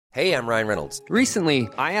Hey, I'm Ryan Reynolds. Recently,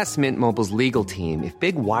 I asked Mint Mobile's legal team if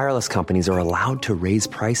big wireless companies are allowed to raise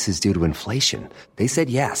prices due to inflation. They said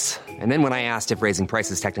yes. And then when I asked if raising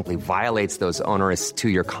prices technically violates those onerous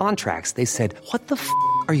two-year contracts, they said, "What the f***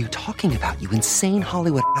 are you talking about, you insane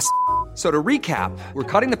Hollywood ass?" So to recap, we're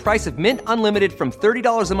cutting the price of Mint Unlimited from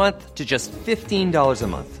 $30 a month to just $15 a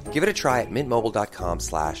month. Give it a try at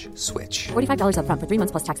mintmobile.com/switch. $45 up front for 3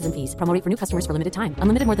 months plus taxes and fees. Promo rate for new customers for limited time.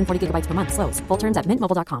 Unlimited more than 40 gigabytes per month. Slows full terms at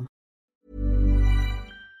mintmobile.com.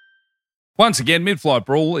 Once again, Mid-Flight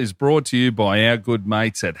Brawl is brought to you by our good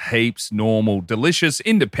mates at Heaps Normal. Delicious,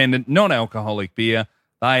 independent, non-alcoholic beer.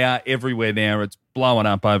 They are everywhere now. It's blowing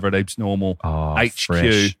up over at Heaps Normal HQ.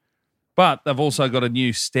 Fresh. But they've also got a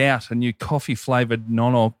new stout, a new coffee-flavoured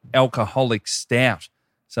non-alcoholic stout.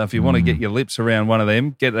 So if you want to get your lips around one of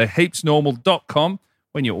them, get to heapsnormal.com.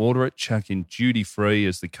 When you order it, chuck in duty-free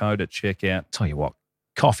as the code at checkout. Tell you what,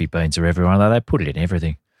 coffee beans are everywhere, though. They put it in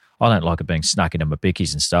everything. I don't like it being snuck into my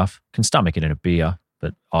bickies and stuff. Can stomach it in a beer,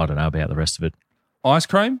 but I don't know about the rest of it. Ice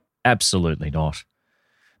cream? Absolutely not.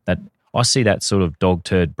 I see that sort of dog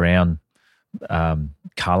turd brown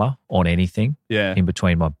colour on anything. Yeah. In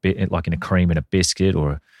between like in a cream and a biscuit,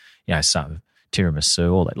 or some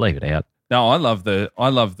tiramisu, all that. Leave it out. No, I love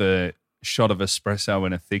the shot of espresso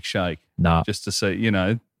in a thick shake. No. Just to see,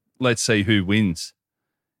 let's see who wins.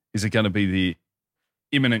 Is it going to be the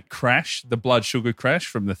imminent crash, the blood sugar crash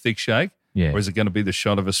from the thick shake? Yeah. Or is it going to be the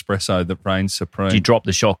shot of espresso that reigns supreme? Do you drop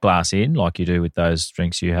the shot glass in like you do with those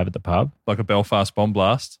drinks you have at the pub? Like a Belfast bomb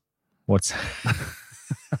blast? What's...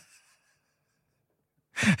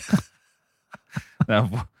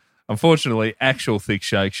 Now, unfortunately, actual thick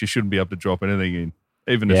shakes, you shouldn't be able to drop anything in.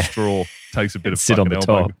 Even a straw takes a bit of sit fucking on the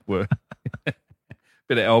elbow top. work.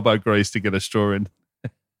 Bit of elbow grease to get a straw in.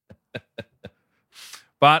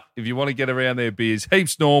 But if you want to get around their beers,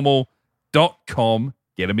 heapsnormal.com.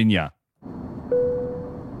 Get them in ya.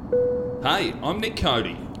 Hey, I'm Nick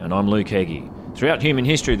Cody. And I'm Luke Heggie. Throughout human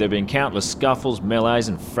history, there have been countless scuffles, melees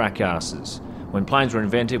and fracasses. When planes were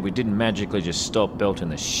invented, we didn't magically just stop belting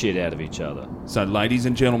the shit out of each other. So ladies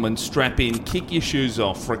and gentlemen, strap in, kick your shoes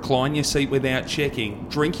off, recline your seat without checking,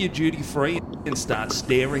 drink your duty-free and start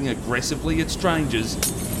staring aggressively at strangers.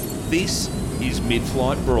 This is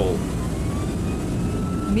Mid-Flight Brawl.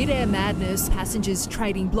 Mid-air madness, passengers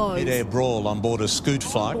trading blows. Mid-air brawl on board a Scoot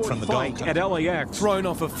flight from the Gold Coast. At LAX. Thrown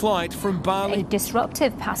off a flight from Bali. A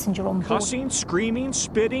disruptive passenger on board. Cussing, screaming,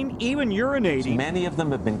 spitting, even urinating. Many of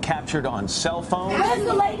them have been captured on cell phones. Where's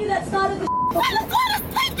the lady that started the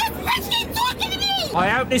I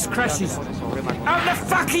hope this crashes. Out the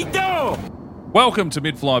fucking door! Welcome to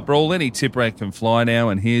Mid-Flight Brawl. Any tip rat can fly now,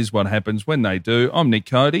 and here's what happens when they do. I'm Nick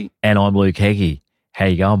Cody. And I'm Luke Heggie. How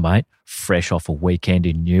you going, mate? Fresh off a weekend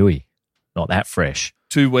in Newey. Not that fresh.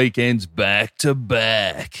 2 weekends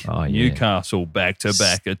back-to-back. Oh, yeah. Newcastle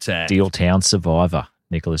back-to-back attack. Steel Town survivor,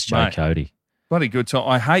 Nicholas J. Mate, Cody. Bloody good time.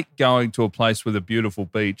 I hate going to a place with a beautiful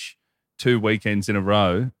beach 2 weekends in a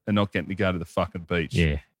row and not getting to go to the fucking beach.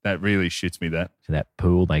 Yeah. That really shits me that. To that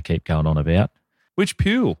pool they keep going on about. Which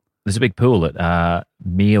pool? There's a big pool at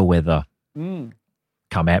Mereweather.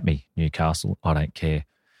 Come at me, Newcastle. I don't care.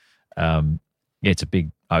 Yeah, it's a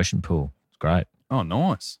big ocean pool. It's great. Oh,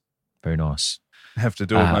 nice. Very nice. I have to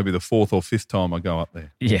do it maybe the 4th or 5th time I go up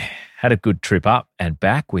there. Yeah. Had a good trip up and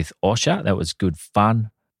back with Osher. That was good fun.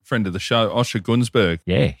 Friend of the show, Osher Gunsberg.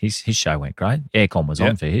 Yeah, his show went great. Aircon was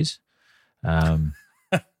on for his. Yeah,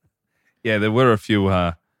 there were a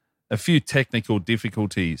few technical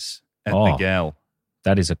difficulties at the Gal.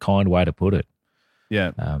 That is a kind way to put it.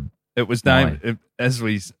 Yeah. It was named,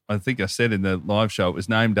 I think I said in the live show, it was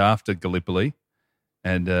named after Gallipoli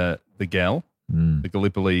and the Gal, the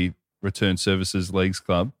Gallipoli Return Services Leagues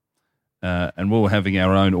Club. And we were having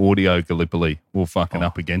our own audio Gallipoli. We were fucking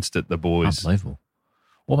up against it, the boys. Unbelievable.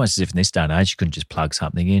 Almost as if in this day and age you couldn't just plug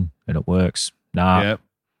something in and it works. Nah, Yep.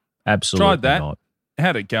 absolutely Tried that. not.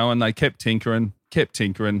 Had it going. They kept tinkering.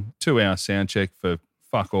 2-hour sound check for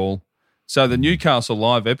fuck all. So the Newcastle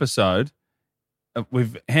live episode,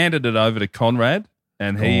 we've handed it over to Conrad,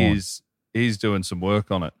 and he's doing some work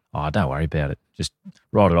on it. Oh, don't worry about it. Just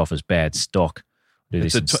write it off as bad stock. Do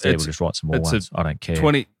this instead. We'll just write some more ones. I don't care.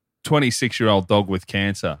 26-year-old dog with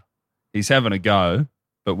cancer. He's having a go,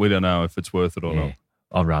 but we don't know if it's worth it or not.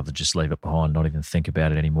 I'd rather just leave it behind, not even think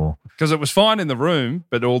about it anymore. Because it was fine in the room,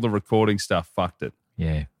 but all the recording stuff fucked it.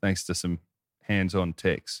 Yeah. Thanks to some hands-on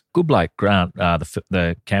techs. Good bloke, Grant,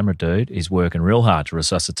 the camera dude, is working real hard to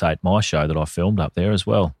resuscitate my show that I filmed up there as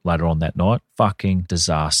well later on that night. Fucking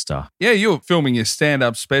disaster. Yeah, you were filming your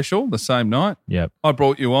stand-up special the same night. Yep. I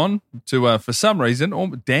brought you on to, for some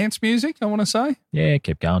reason, dance music, I want to say. Yeah,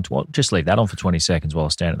 kept going. Well, just leave that on for 20 seconds while I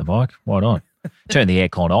stand at the mic. Why not? Turn the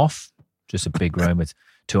aircon off. Just a big room with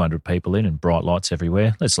 200 people in and bright lights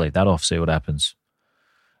everywhere. Let's leave that off, see what happens.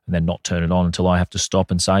 And then not turn it on until I have to stop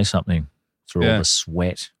and say something through all the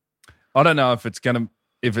sweat. I don't know if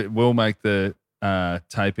it will make the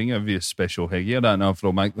taping of your special, Heggy. I don't know if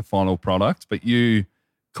it'll make the final product, but you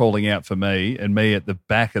calling out for me and me at the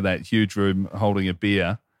back of that huge room holding a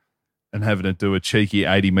beer and having to do a cheeky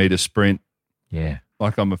 80-metre sprint. Yeah.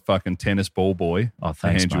 Like I'm a fucking tennis ball boy. Oh,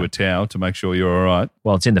 thanks, hand mate. you a towel to make sure you're all right.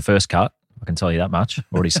 Well, it's in the first cut. I can tell you that much.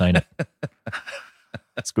 Already seen it.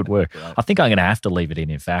 That's good work. Right. I think I'm going to have to leave it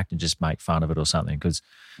in fact, and just make fun of it or something, because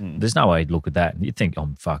there's no way you'd look at that and you'd think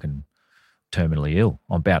I'm fucking terminally ill.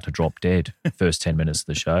 I'm about to drop dead. First 10 minutes of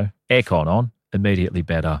the show. Aircon on, immediately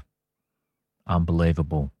better.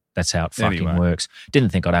 Unbelievable. That's how it fucking works. Didn't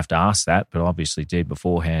think I'd have to ask that, but obviously did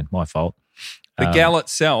beforehand. My fault. The Gal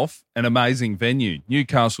itself, an amazing venue.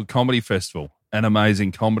 Newcastle Comedy Festival, an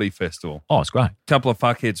amazing comedy festival. Oh, it's great. Couple of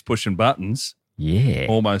fuckheads pushing buttons. Yeah.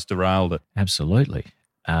 Almost derailed it. Absolutely.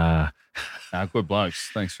 Good blokes.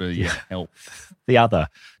 Thanks for your help. The other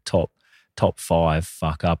top 5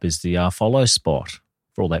 fuck up is the follow spot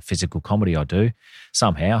for all that physical comedy I do.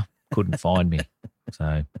 Somehow couldn't find me.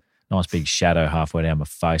 So nice big shadow halfway down my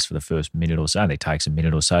face for the first minute or so. It only takes a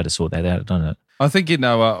minute or so to sort that out, doesn't it? I think,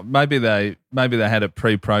 maybe they had it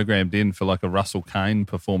pre-programmed in for like a Russell Kane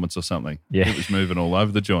performance or something. Yeah. It was moving all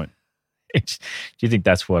over the joint. Do you think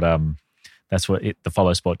that's what the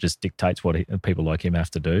follow spot just dictates what people like him have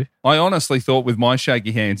to do? I honestly thought with my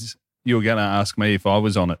shaky hands, you were going to ask me if I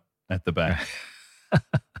was on it at the back.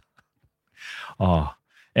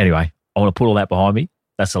 Anyway, I want to put all that behind me.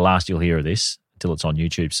 That's the last you'll hear of this until it's on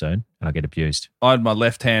YouTube soon and I get abused. I had my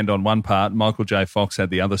left hand on one part, Michael J. Fox had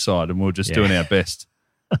the other side, and we were just doing our best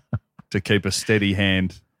to keep a steady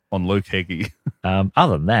hand on Luke Heggie.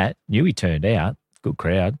 Other than that, Newey turned out. Good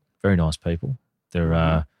crowd. Very nice people.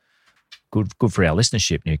 They're good for our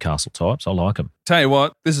listenership, Newcastle types. I like them. Tell you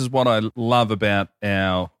what, this is what I love about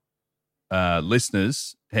our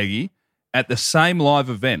listeners, Heggie. At the same live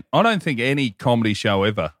event, I don't think any comedy show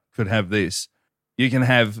ever could have this. You can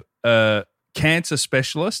have a cancer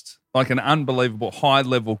specialist, like an unbelievable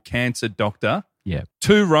high-level cancer doctor,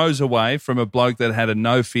 2 rows away from a bloke that had a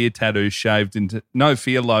No Fear tattoo No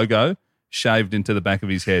Fear logo shaved into the back of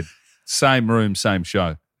his head. Same room, same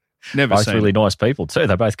show. Never both seen really it. nice people too.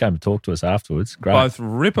 They both came to talk to us afterwards. Great. Both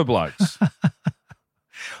ripper blokes.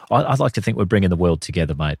 I'd like to think we're bringing the world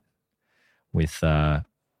together, mate, with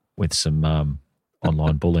some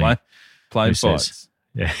online bullying. Play fights.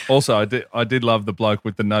 Yeah. Also, I did love the bloke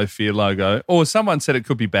with the No Fear logo. Or someone said it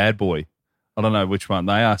could be Bad Boy. I don't know which one.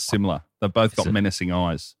 They are similar. They've both got menacing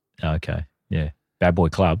eyes. Okay, yeah. Bad Boy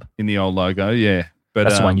Club. In the old logo, yeah. But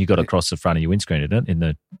that's the one you got across the front of your windscreen, isn't it?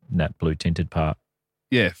 In that blue tinted part.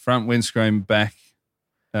 Yeah, front windscreen, back,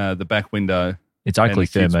 the back window. It's Oakley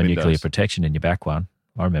thermonuclear protection in your back one.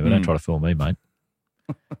 I remember. Don't try to fool me, mate.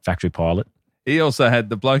 Factory pilot. He also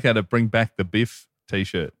the bloke had a Bring Back the Biff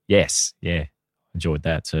t-shirt. Yes, yeah. Enjoyed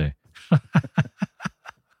that too.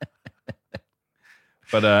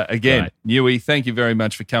 But again, Newey, thank you very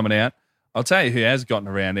much for coming out. I'll tell you who has gotten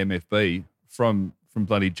around MFB from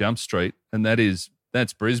bloody Jump Street, and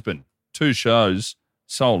that's Brisbane. 2 shows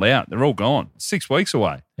sold out. They're all gone. 6 weeks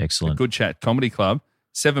away. Excellent. The Good Chat Comedy Club,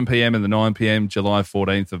 7 p.m. and the 9 p.m. July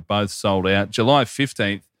 14th have both sold out. July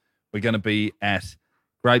 15th, we're going to be at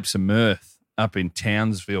Grapes of Mirth up in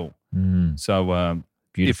Townsville. So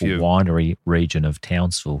beautiful winery region of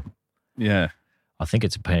Townsville. Yeah. I think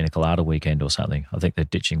it's a pina colada weekend or something. I think they're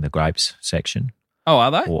ditching the grapes section. Oh,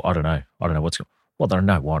 are they? Or I don't know. Well, there are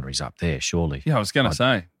no wineries up there, surely. Yeah, I was going to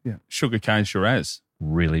say. Yeah, Sugarcane Shiraz.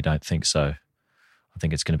 Really don't think so. I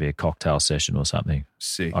think it's going to be a cocktail session or something.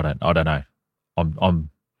 Sick. I don't know. I'm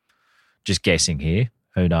just guessing here.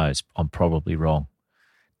 Who knows? I'm probably wrong.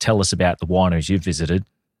 Tell us about the wineries you've visited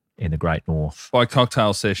in the Great North. By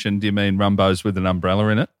cocktail session, do you mean Rumbos with an umbrella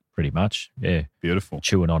in it? Pretty much, yeah. Beautiful.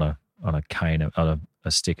 Chewing on a cane, on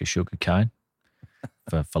a stick of sugar cane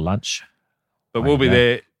for lunch. But we'll be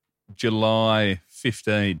there July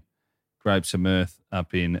 15, Grapes of Mirth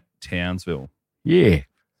up in Townsville. Yeah.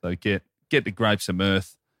 So get to Grapes of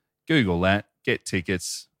Mirth, Google that, get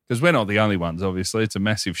tickets, because we're not the only ones, obviously. It's a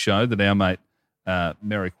massive show that our mate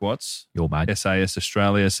Merrick Watts, your mate, SAS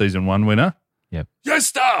Australia Season 1 winner. Yep. Your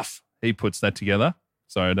stuff! He puts that together.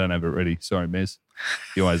 Sorry, I don't have it ready. Sorry, Mez.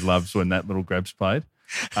 He always loves when that little grab's played.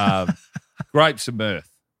 Grapes of Mirth.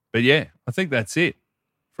 But yeah, I think that's it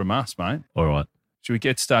from us, mate. All right. Should we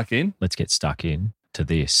get stuck in? Let's get stuck in to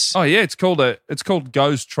this. Oh yeah, it's called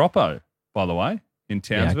Goes Troppo, by the way, in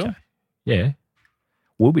Townsville. Yeah, okay. Yeah.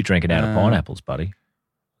 We'll be drinking out of pineapples, buddy.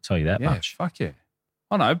 I'll tell you that much. Fuck yeah.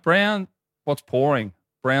 I know. Brown, what's pouring?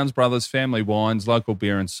 Brown's Brothers Family Wines, local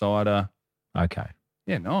beer and cider. Okay.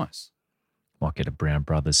 Yeah, nice. Might get a Brown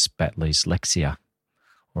Brothers Spatley's Lexia.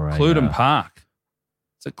 Or a Cluden Park.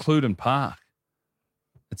 It's at Cluden Park.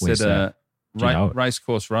 It's at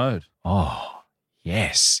Racecourse Road. Oh,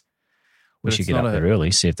 yes. We But should it's get up not there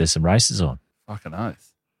early, see if there's some races on. Fucking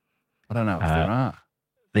oath. I don't know if there are.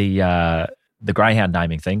 The greyhound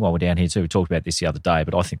naming thing, while we're down here too, we talked about this the other day,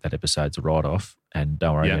 but I think that episode's a write-off, and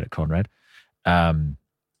don't worry about it, Conrad. The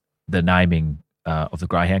naming of the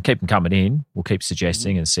greyhound, keep them coming in. We'll keep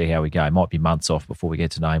suggesting and see how we go. It might be months off before we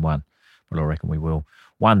get to name one, but I reckon we will.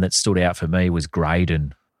 One that stood out for me was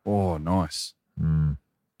Graydon. Oh, nice.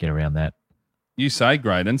 Get around that. You say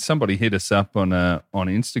Graydon. Somebody hit us up on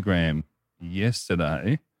Instagram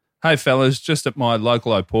yesterday. Hey, fellas, just at my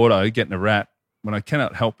local Oporto getting a wrap when I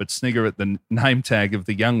cannot help but snigger at the name tag of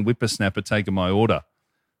the young whippersnapper taking my order.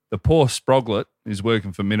 The poor Sproglet is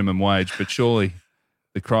working for minimum wage, but surely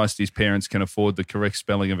the Christ his parents can afford the correct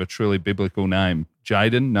spelling of a truly biblical name.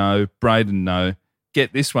 Jaden, no. Braden, no.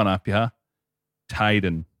 Get this one up, yeah.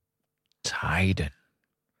 Tayden. Tayden.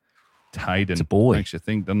 Tayden. It's a boy. Makes you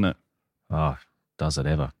think, doesn't it? Oh, does it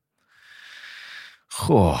ever.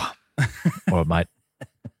 Oh. All right, mate.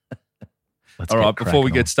 All right, before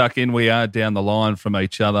we get stuck in, we are down the line from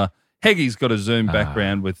each other. Heggy's got a Zoom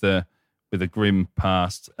background with a grim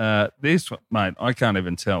past. This, mate, I can't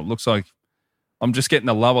even tell. It looks like I'm just getting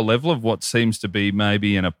a lower level of what seems to be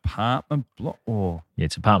maybe an apartment block. Or yeah,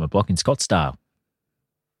 it's an apartment block in Scottsdale.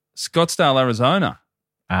 Scottsdale, Arizona.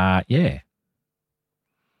 Yeah.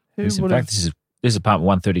 This is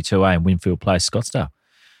apartment 132A in Winfield Place, Scottsdale.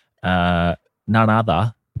 None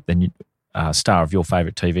other than star of your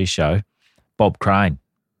favourite TV show, Bob Crane,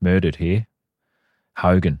 murdered here.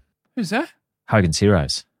 Hogan. Who's that? Hogan's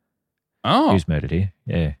Heroes. Oh. He was murdered here,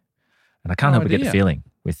 yeah. And I can't help but get the feeling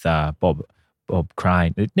with Bob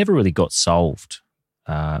Crane. It never really got solved,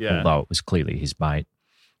 although it was clearly his mate.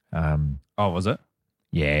 Was it?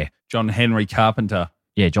 Yeah. John Henry Carpenter.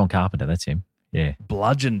 Yeah, John Carpenter, that's him. Yeah.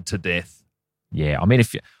 Bludgeoned to death. Yeah. I mean,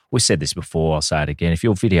 we said this before, I'll say it again. If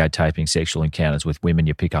you're videotaping sexual encounters with women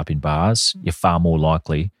you pick up in bars, you're far more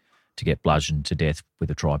likely to get bludgeoned to death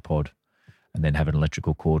with a tripod and then have an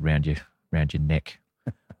electrical cord around your neck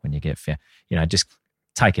when you get found. Just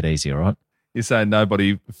take it easy, all right? You're saying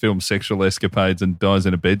nobody films sexual escapades and dies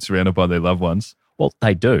in a bed surrounded by their loved ones? Well,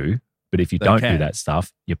 they do, but if you don't do that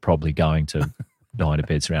stuff, you're probably going to die in a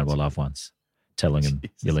bed surrounded by loved ones, telling them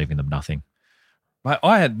you're leaving them nothing. Mate,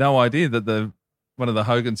 I had no idea that one of the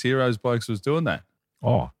Hogan's Heroes blokes was doing that.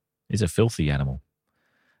 Oh, he's a filthy animal.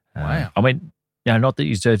 Wow. I mean, not that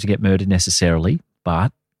you deserve to get murdered necessarily,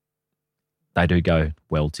 but they do go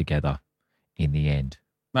well together in the end.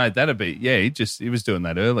 Mate, that'd be, he was doing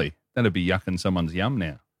that early. That'd be yucking someone's yum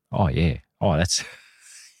now. Oh, yeah. Oh, that's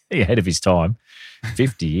ahead of his time.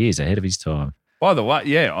 50 years ahead of his time. By the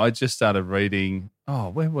way, I just started reading,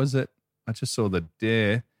 where was it? I just saw the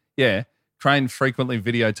dare. Yeah, Crane frequently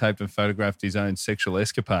videotaped and photographed his own sexual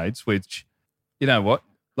escapades, which, you know what?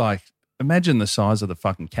 Like, imagine the size of the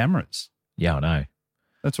fucking cameras. Yeah, I know.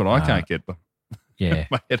 That's what I can't get my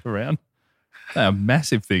head around. They are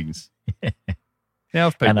massive things. Yeah. Now,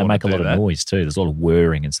 if people and they make a lot of noise too. There's a lot of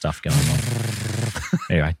whirring and stuff going on.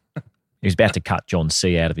 Anyway, he was about to cut John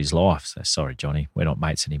C. out of his life. So, sorry, Johnny, we're not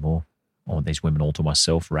mates anymore. I want these women all to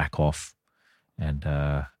myself, rack off. And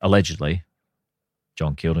allegedly,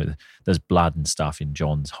 John killed it. There's blood and stuff in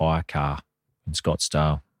John's hire car in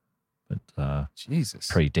Scottsdale. But Jesus.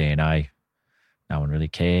 Pre-DNA, no one really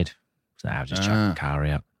cared. So I'll just chuck the car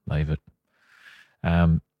out, leave it.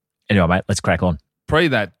 Anyway, mate, let's crack on. Pre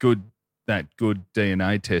that good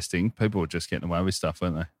DNA testing, people were just getting away with stuff,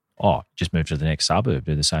 weren't they? Oh, just move to the next suburb,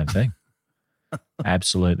 do the same thing.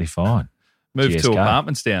 Absolutely fine. Move GSK. 2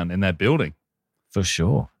 apartments down in that building. For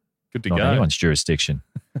sure. Good to not go. Anyone's jurisdiction.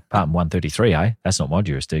 Apartment 133, eh? That's not my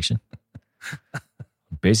jurisdiction.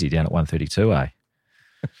 I'm busy down at 132, eh?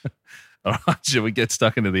 All right, shall we get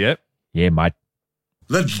stuck into the app? Yeah, mate.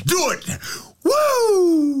 Let's do it!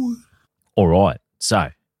 Woo! All right.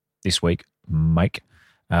 So, this week, we're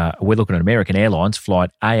looking at American Airlines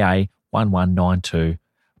flight AA1192,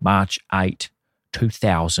 March 8,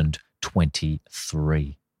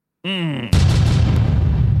 2023.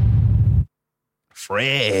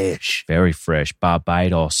 Fresh. Very fresh.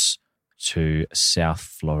 Barbados to South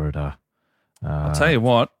Florida. I'll tell you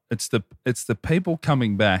what, it's the people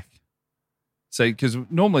coming back. So, because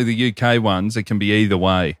normally the UK ones, it can be either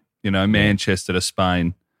way. Manchester to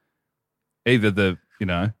Spain. Either the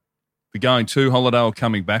going to holiday or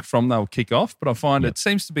coming back from, they'll kick off. But I find it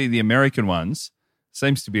seems to be the American ones,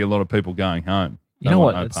 seems to be a lot of people going home. You know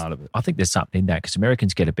what? No part of it. I think there's something in that because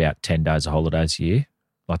Americans get about 10 days of holidays a year,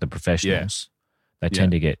 like the professionals. They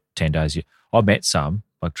tend to get 10 days a year. I met some,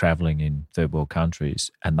 like traveling in third world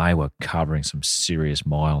countries, and they were covering some serious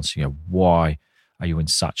miles. Why are you in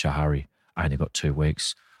such a hurry? I only got 2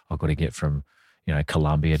 weeks. I've got to get from,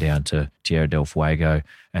 Colombia down to Tierra del Fuego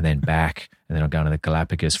and then back. And then I'm going to the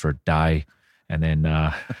Galapagos for a day. And then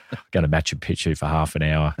going to Machu Picchu for half an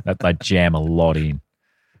hour. They jam a lot in.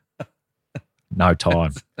 No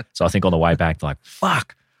time. So I think on the way back, they're like,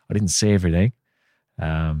 fuck, I didn't see everything.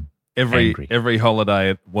 Every holiday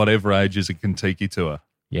at whatever age is a Kentucky tour.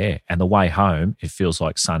 Yeah. And the way home, it feels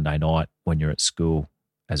like Sunday night when you're at school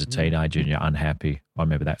as a teenager and you're unhappy. I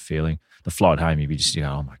remember that feeling. The flight home, you just go,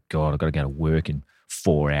 oh my God, I've got to go to work in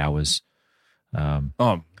 4 hours.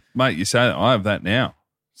 Oh, mate, you say that. I have that now.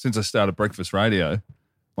 Since I started breakfast radio,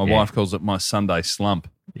 my wife calls it my Sunday slump.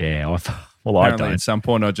 Yeah, I Apparently don't. At some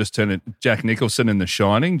point, I just turned it Jack Nicholson in The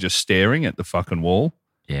Shining, just staring at the fucking wall.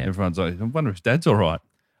 Yeah, everyone's like, I wonder if Dad's all right.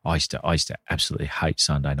 I used to absolutely hate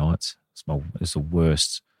Sunday nights. It's the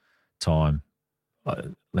worst time. Now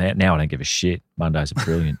I don't give a shit. Mondays are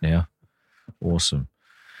brilliant now. Awesome.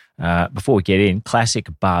 Before we get in, classic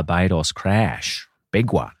Barbados crash,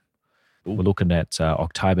 big one. Ooh. We're looking at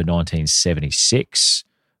October 1976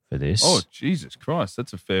 for this. Oh, Jesus Christ.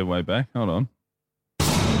 That's a fair way back. Hold on.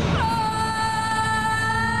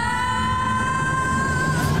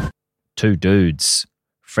 Two dudes,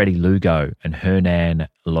 Freddie Lugo and Hernan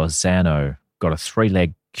Lozano, got a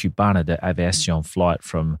 3-leg Cubana de Aviación flight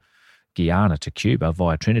from Guyana to Cuba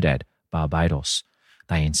via Trinidad, Barbados.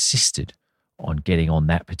 They insisted on getting on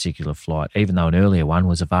that particular flight, even though an earlier one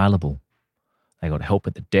was available. They got help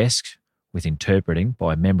at the desk with interpreting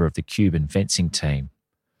by a member of the Cuban fencing team,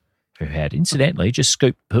 who had incidentally just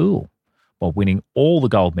scooped pool while winning all the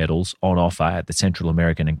gold medals on offer at the Central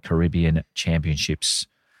American and Caribbean Championships.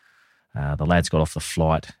 The lads got off the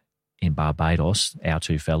flight in Barbados, our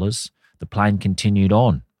two fellas. The plane continued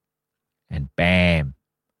on, and bam,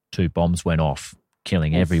 2 bombs went off,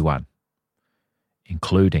 killing everyone,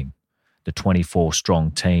 including the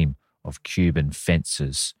 24-strong team of Cuban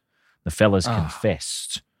fencers. The fellas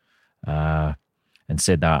confessed and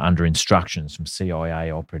said they were under instructions from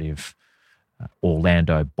CIA operative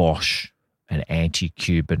Orlando Bosch, an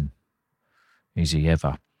anti-Cuban. Is he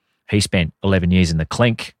ever? He spent 11 years in the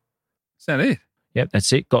clink. Is that it? Yep,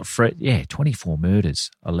 that's it. Got free. Yeah, 24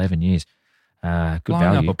 murders, 11 years. Good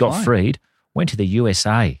value. Got freed. Went to the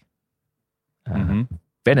USA.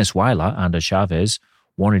 Venezuela under Chavez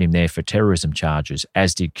wanted him there for terrorism charges,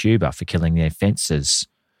 as did Cuba for killing their fencers.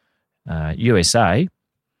 USA,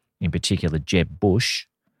 in particular Jeb Bush,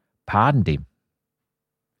 pardoned him.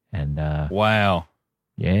 And wow.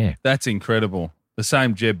 Yeah. That's incredible. The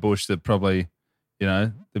same Jeb Bush that probably,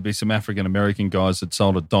 there'd be some African-American guys that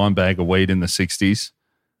sold a dime bag of weed in the 60s,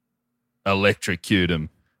 electrocute him.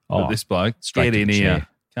 But this bloke, get in here.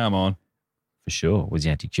 Come on. For sure, was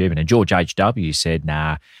anti-Cuban. And George H.W. said,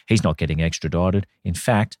 nah, he's not getting extradited. In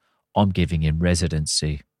fact, I'm giving him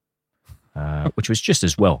residency, which was just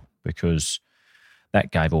as well, because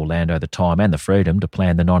that gave Orlando the time and the freedom to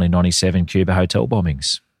plan the 1997 Cuba hotel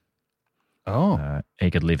bombings. Oh.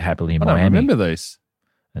 He could live happily in I Miami. don't remember these.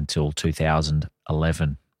 Until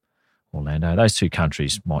 2011. Orlando, those 2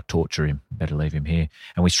 countries might torture him. Better leave him here.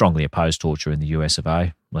 And we strongly oppose torture in the US of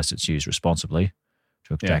A, unless it's used responsibly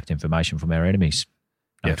to extract information from our enemies.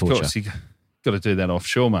 No torture. Of course. You got to do that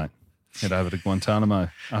offshore, mate. Head over to Guantanamo,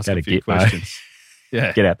 ask Go a few questions.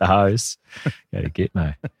 Yeah. Get out the hose. Go to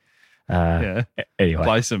Gitmo. Anyway.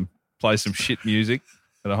 Play some shit music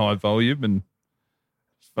at a high volume and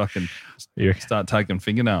fucking start taking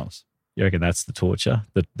fingernails. You reckon that's the torture?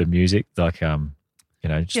 The music, like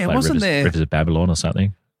just play Rivers of Babylon or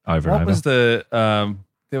something over and over. What was the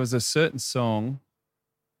there was a certain song,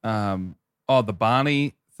 the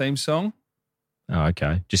Barney theme song. Oh,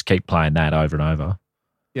 okay. Just keep playing that over and over.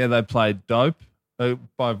 Yeah, they played Dope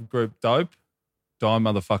by group Dope. Die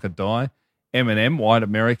Motherfucker Die. Eminem, White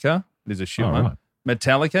America. There's a shit one. Right.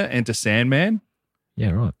 Metallica, Enter Sandman.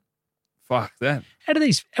 Yeah, right. Fuck that. How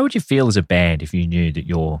would you feel as a band if you knew that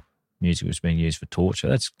your music was being used for torture?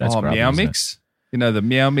 That's grubby, Meow Mix. The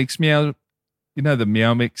Meow Mix Meow. The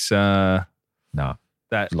Meow Mix. No,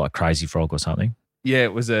 that like Crazy Frog or something. Yeah,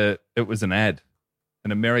 it was an ad.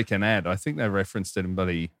 an American ad. I think they referenced it in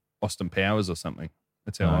bloody Austin Powers or something.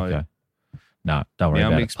 That's how No, don't worry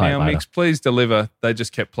about Mix, it. Play it later. Mix, please deliver. They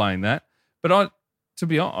just kept playing that. But to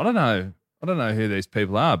be honest, I don't know who these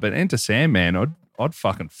people are. But Enter Sandman, I'd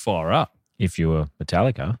fucking fire up. If you were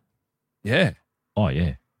Metallica. Yeah. Oh,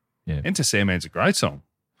 yeah. Yeah. Enter Sandman's a great song.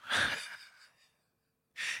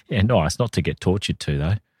 Yeah, nice. Not to get tortured to,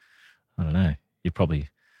 though. I don't know. You probably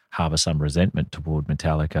harbour some resentment toward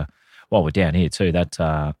Metallica. While we're down here too, that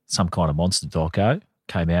Some Kind of Monster doco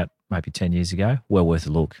came out maybe 10 years ago. Well worth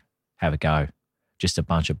a look. Have a go. Just a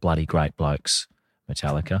bunch of bloody great blokes,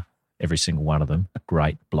 Metallica. Every single one of them,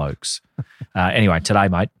 great blokes. Anyway, today,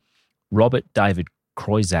 mate, Robert David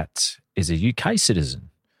Croizat is a UK citizen,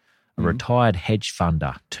 a retired hedge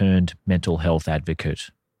funder turned mental health advocate.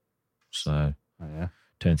 So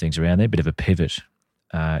turn things around there, bit of a pivot.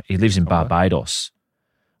 He lives in Barbados.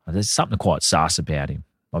 There's something quite sus about him.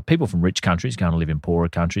 Like people from rich countries going to live in poorer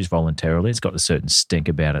countries voluntarily. It's got a certain stink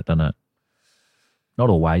about it, doesn't it? Not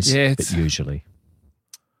always, but usually.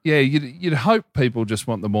 Yeah, you'd hope people just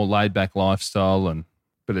want the more laid-back lifestyle,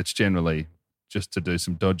 but it's generally just to do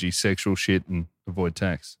some dodgy sexual shit and avoid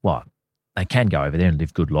tax. Well, they can go over there and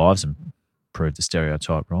live good lives and prove the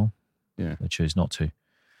stereotype wrong. Yeah. They choose not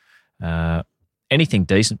to. Anything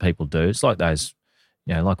decent people do, it's like those,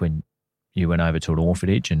 like when you went over to an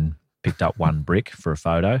orphanage and picked up one brick for a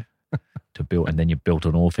photo to build, and then you built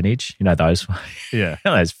an orphanage. You know those? Yeah.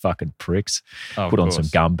 Those fucking pricks. Oh, put on some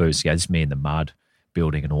gum boots. Yeah, this is me in the mud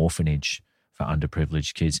building an orphanage for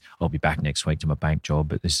underprivileged kids. I'll be back next week to my bank job,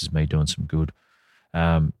 but this is me doing some good.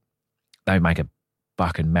 They make a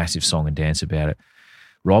fucking massive song and dance about it.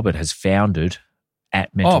 Robert has founded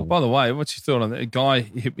at Mental... Oh, by the way, what's your thought on that? A guy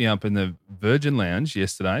hit me up in the Virgin Lounge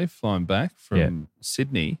yesterday, flying back from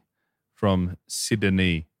Sydney.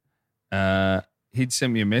 He'd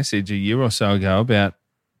sent me a message a year or so ago about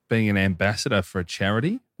being an ambassador for a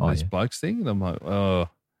charity, this blokes thing. And I'm like, oh,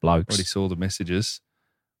 blokes. Already saw the messages.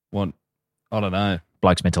 I don't know.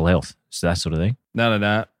 Blokes mental health. So that sort of thing?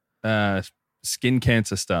 No. Skin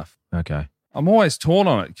cancer stuff. Okay. I'm always torn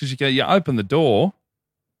on it because you open the door,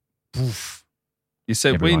 poof. You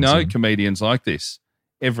see, we know comedians like this.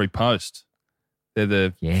 Every post, they're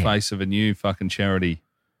the face of a new fucking charity.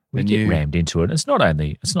 We get rammed into it. It's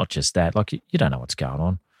not just that. Like you don't know what's going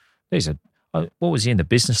on. These are what was he in the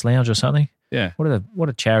business lounge or something? Yeah. What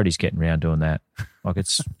are charities getting around doing that? Like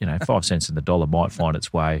it's 5 cents in the dollar might find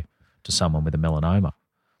its way to someone with a melanoma.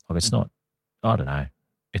 Like it's not. I don't know.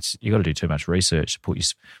 You got to do too much research to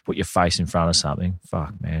put your face in front of something.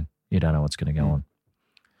 Fuck, man, you don't know what's going to go on.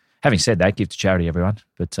 Having said that, give to charity, everyone,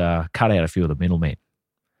 but cut out a few of the middlemen.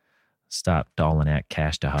 Start doling out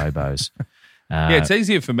cash to hobos. It's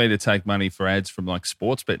easier for me to take money for ads from like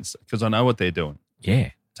sports bets because I know what they're doing.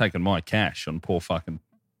 Yeah. Taking my cash on poor fucking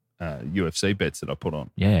UFC bets that I put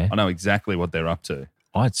on. Yeah. I know exactly what they're up to.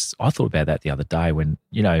 I thought about that the other day when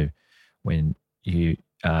you and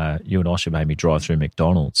Osher made me drive through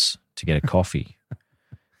McDonald's to get a coffee.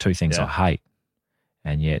 Two things I hate.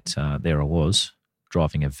 And yet there I was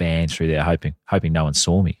driving a van through there hoping no one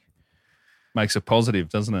saw me. Makes it positive,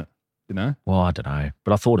 doesn't it? Well, I don't know.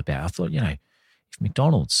 But I thought, if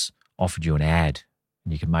McDonald's offered you an ad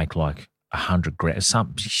and you could make like $100,000,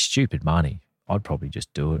 some stupid money, I'd probably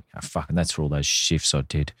just do it. Fucking that's for all those shifts I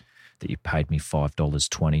did that you paid me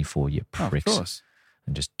 $5.20 for, you pricks. Of course.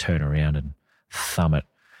 And just turn around and thumb it.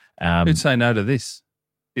 Who'd say no to this?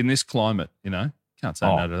 In this climate, can't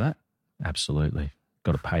say no to that. Absolutely.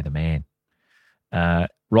 Got to pay the man.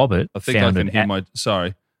 Robert I think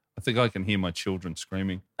I can hear my children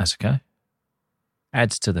screaming. That's okay.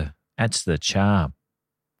 Adds to the charm.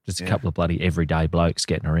 Just a couple of bloody everyday blokes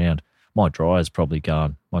getting around. My dryer's probably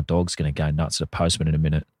gone. My dog's going to go nuts at a postman in a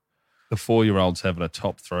minute. The 4-year-old's having a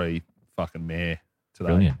top 3 fucking mare today.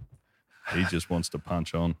 Brilliant. He just wants to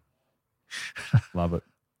punch on. Love it.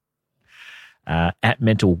 At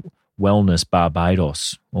Mental Wellness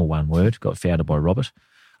Barbados, all one word, got founded by Robert.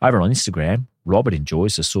 Over on Instagram, Robert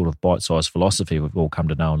enjoys the sort of bite-sized philosophy we've all come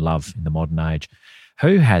to know and love in the modern age.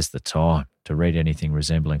 Who has the time to read anything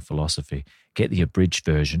resembling philosophy? Get the abridged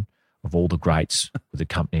version of all the greats with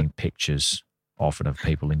accompanying pictures, often of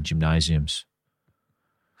people in gymnasiums.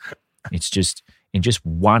 It's just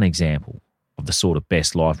one example of the sort of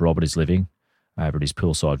best life Robert is living over at his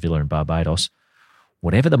poolside villa in Barbados.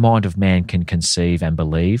 Whatever the mind of man can conceive and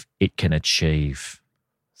believe, it can achieve.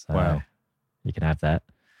 So wow. You can have that.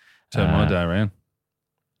 Turn my day around.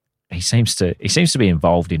 He seems to be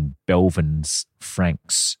involved in Belvin's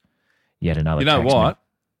Franks, yet another. You know what?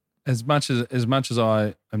 As much as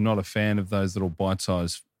I am not a fan of those little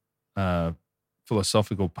bite-sized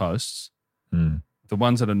philosophical posts, the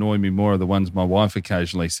ones that annoy me more are the ones my wife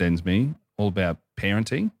occasionally sends me, all about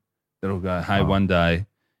parenting. That'll go, hey, one day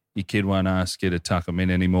your kid won't ask you to tuck them in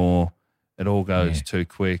anymore. It all goes too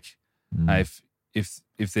quick. Hey, if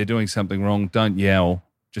they're doing something wrong, don't yell.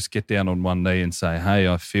 Just get down on one knee and say, hey,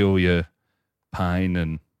 I feel your pain.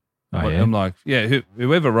 And I'm like,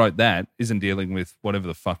 whoever wrote that isn't dealing with whatever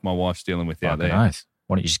the fuck my wife's dealing with out there. Oath.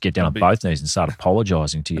 Why don't you just get down on both knees and start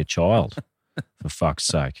apologising to your child, for fuck's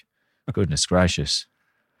sake? Goodness gracious.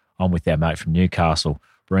 I'm with our mate from Newcastle.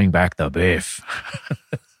 Bring back the beef.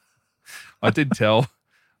 I did tell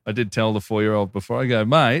the 4-year-old before I go,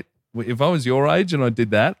 mate, if I was your age and I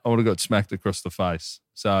did that, I would have got smacked across the face.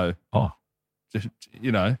 So, just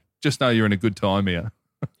know you're in a good time here.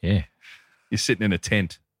 Yeah. You're sitting in a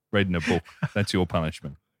tent reading a book. That's your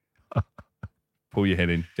punishment. Pull your head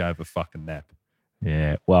in, go have a fucking nap.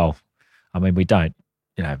 Yeah. Well, I mean, we don't,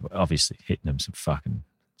 obviously hitting them some fucking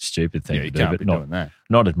stupid thing to do, but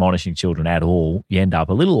not admonishing children at all. You end up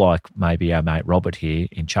a little like maybe our mate Robert here,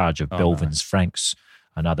 in charge of Belvin's Franks,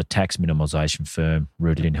 another tax minimisation firm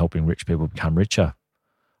rooted in helping rich people become richer,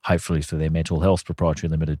 hopefully for their mental health, Proprietary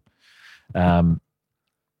Limited.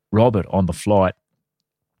 Robert, on the flight,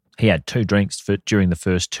 he had 2 drinks during the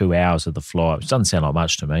first 2 hours of the flight, which doesn't sound like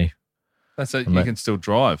much to me. That's it. You can still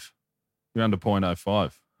drive. You're under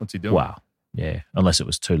 0.05. What's he doing? Wow. Yeah, unless it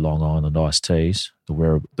was 2 Long Island iced teas, the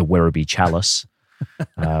Werribee Chalice.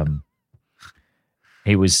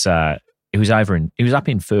 He was up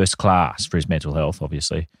in first class for his mental health,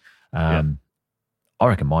 obviously. I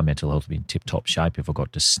reckon my mental health would be in tip-top shape if I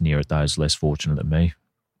got to sneer at those less fortunate than me,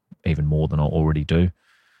 even more than I already do.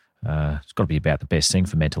 It's got to be about the best thing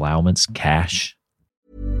for mental ailments, cash.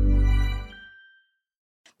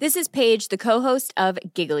 This is Paige, the co-host of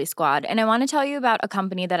Giggly Squad, and I want to tell you about a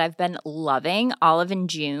company that I've been loving, Olive &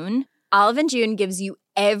 June. Olive & June gives you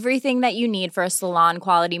everything that you need for a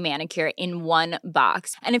salon-quality manicure in one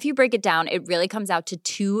box. And if you break it down, it really comes out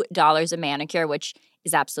to $2 a manicure, which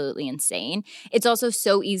is absolutely insane. It's also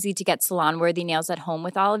so easy to get salon-worthy nails at home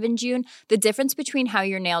with Olive & June. The difference between how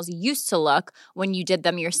your nails used to look when you did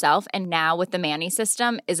them yourself and now with the Mani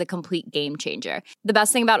system is a complete game changer. The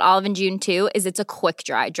best thing about Olive & June, too, is it's a quick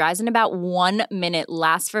dry. Dries in about 1 minute,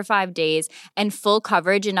 lasts for 5 days, and full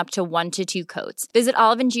coverage in up to 1 to 2 coats. Visit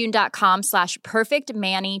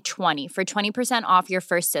oliveandjune.com/perfectmani20 for 20% off your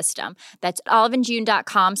first system. That's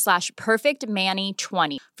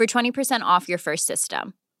oliveandjune.com/perfectmani20 for 20% off your first system.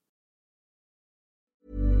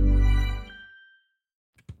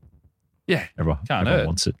 Yeah, everyone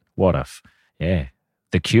wants it. The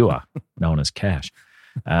cure, known as cash.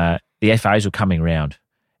 The FAs were coming around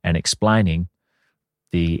and explaining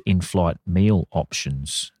the in-flight meal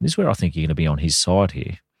options. This is where I think you're going to be on his side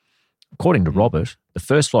here. According to Robert, the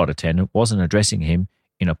first flight attendant wasn't addressing him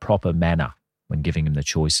in a proper manner when giving him the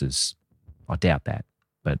choices. I doubt that,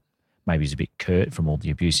 but maybe he's a bit curt from all the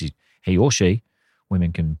abuse he or she,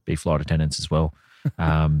 women can be flight attendants as well,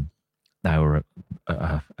 they were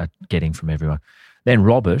getting from everyone. Then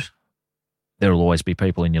Robert, there will always be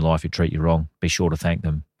people in your life who treat you wrong. Be sure to thank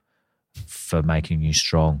them for making you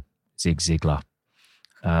strong. Zig Ziglar.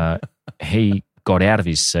 He got out of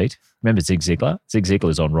his seat. Remember Zig Ziglar? Zig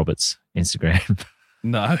Ziglar's on Robert's Instagram.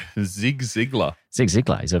 No, Zig Ziglar. Zig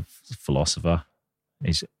Ziglar. He's a philosopher.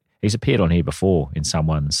 He's appeared on here before in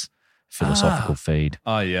someone's philosophical feed.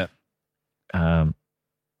 Oh, yeah.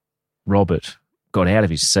 Robert got out of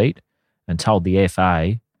his seat and told the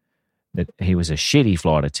FA that he was a shitty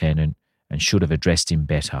flight attendant and should have addressed him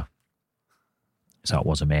better. So it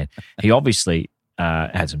was a man. He obviously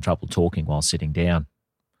had some trouble talking while sitting down.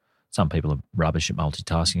 Some people are rubbish at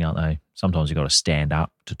multitasking, aren't they? Sometimes you've got to stand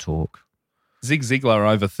up to talk. Zig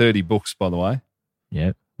Ziglar over 30 books, by the way.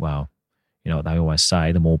 Yeah, well, you know what they always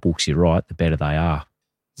say, the more books you write, the better they are.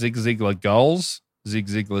 Zig Ziglar Goals, Zig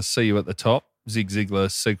Ziglar See You at the Top, Zig Ziglar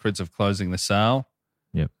Secrets of Closing the Sale,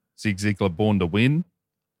 yep. Zig Ziglar Born to Win,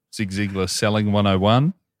 Zig Ziglar Selling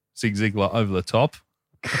 101, Zig Ziglar Over the Top.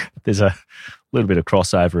 There's a little bit of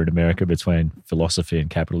crossover in America between philosophy and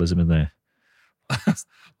capitalism in there.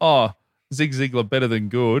 Oh, Zig Ziglar Better Than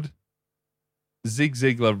Good. Zig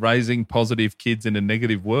Ziglar Raising Positive Kids in a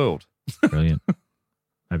Negative World. Brilliant.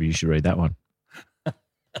 Maybe you should read that one.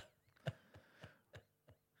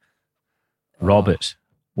 Robert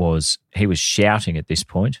was shouting at this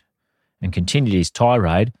point and continued his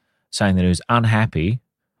tirade, saying that he was unhappy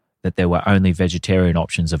that there were only vegetarian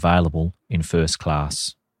options available in first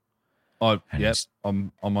class. Oh, yep,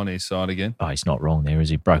 I'm on his side again. Oh, he's not wrong there, is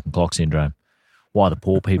he? Broken clock syndrome. Why the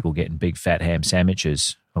poor people getting big fat ham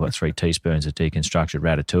sandwiches? I've got 3 teaspoons of deconstructed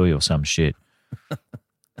ratatouille or some shit.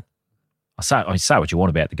 I say what you want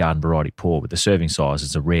about the garden variety pork, but the serving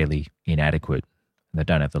sizes are rarely inadequate. And they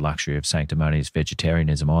don't have the luxury of sanctimonious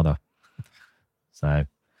vegetarianism either. So,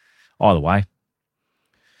 either way,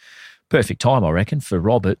 perfect time, I reckon, for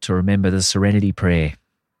Robert to remember the Serenity Prayer,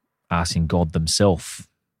 asking God themselves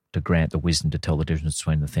to grant the wisdom to tell the difference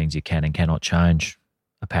between the things you can and cannot change.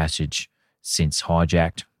 A passage since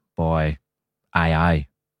hijacked by AA,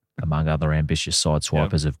 among other ambitious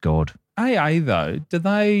sideswipers of God. AA, though,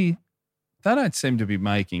 they don't seem to be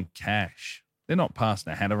making cash. They're not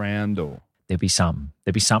passing a hat around or... There'd be something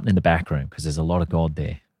in the back room because there's a lot of God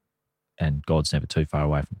there, and God's never too far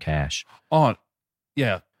away from cash. Oh,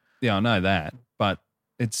 yeah, I know that, but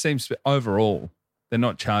it seems to be, overall they're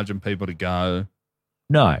not charging people to go.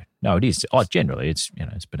 No, it is. Generally, it's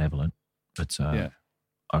it's benevolent, but I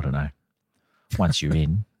don't know. Once you're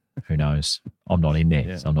in, who knows? I'm not in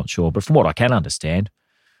there, so I'm not sure. But from what I can understand,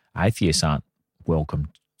 atheists aren't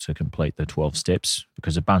welcome to complete the 12 steps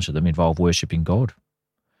because a bunch of them involve worshipping God.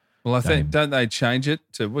 Well, I think, don't they change it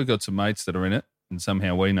to, we've got some mates that are in it and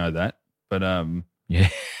somehow we know that. But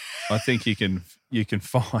I think you can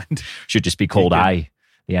find. Should just be called A.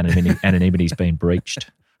 The anonymity's been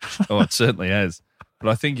breached. Oh, it certainly has. But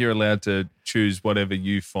I think you're allowed to choose whatever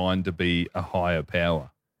you find to be a higher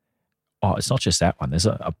power. Oh, it's not just that one. There's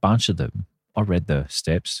a bunch of them. I read the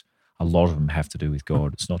steps. A lot of them have to do with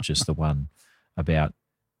God. It's not just the one about,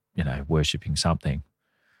 worshipping something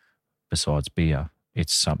besides beer.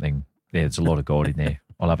 It's something, there's a lot of God in there.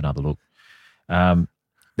 I'll have another look.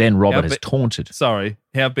 Then Robert has taunted. Sorry,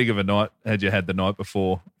 how big of a night had you had the night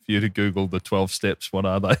before for you to Google the 12 steps? What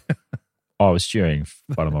are they? I was during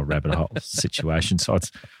one of my rabbit hole situations. So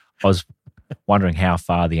I was wondering how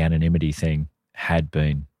far the anonymity thing had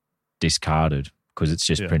been discarded because it's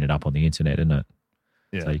just printed up on the internet, isn't it?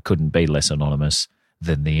 Yeah. So you couldn't be less anonymous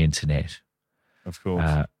than the internet. Of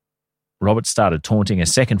course. Robert started taunting a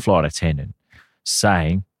second flight attendant,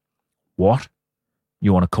 saying, "What?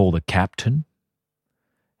 You want to call the captain?"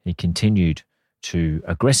 He continued to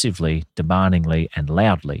aggressively, demandingly, and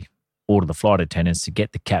loudly order the flight attendants to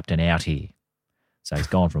get the captain out here. So he's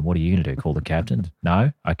gone from, what are you going to do, call the captain?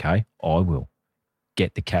 No? Okay, I will.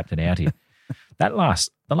 Get the captain out here. The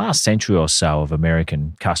last century or so of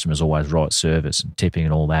American customers always right service and tipping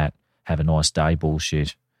and all that, have a nice day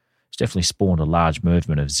bullshit. It's definitely spawned a large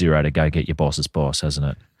movement of zero to go get your boss's boss, hasn't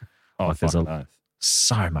it? Oh, there's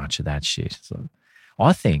so much of that shit. So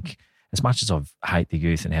I think, as much as I hate the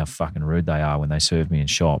youth and how fucking rude they are when they serve me in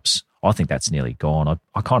shops, I think that's nearly gone.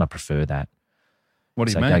 I kind of prefer that. What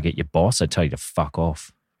do you mean? Go get your boss. They tell you to fuck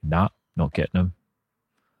off. Nah, not getting them.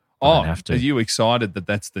 Oh, are you excited that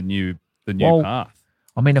that's the new path?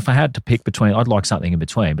 I mean, if I had to pick between, I'd like something in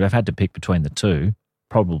between, but if I had to pick between the two,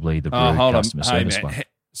 probably the rude customer service one.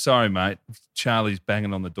 Sorry, mate. Charlie's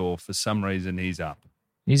banging on the door. For some reason, he's up.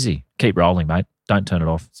 Is he? Keep rolling, mate. Don't turn it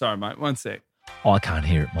off. Sorry, mate. 1 sec. I can't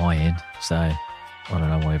hear it my end, so I don't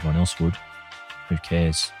know why everyone else would. Who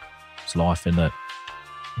cares? It's life, isn't it?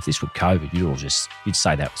 If this were COVID, you'd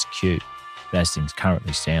say that was cute. Those things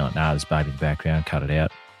currently sound like, there's baby in the background, cut it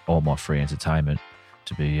out. All my free entertainment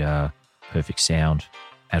to be perfect sound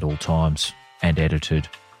at all times and edited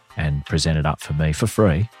and presented up for me for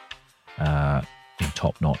free in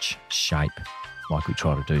top-notch shape like we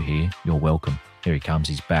try to do here. You're welcome. Here he comes.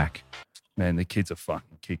 He's back. Man, the kids are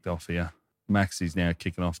fucking kicked off here. Maxie's now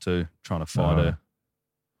kicking off too, trying to fight her.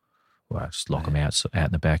 Well, just lock them out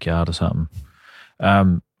in the backyard or something.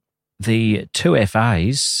 The two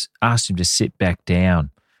FAs asked him to sit back down,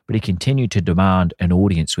 but he continued to demand an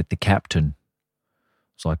audience with the captain.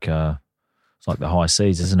 It's like the high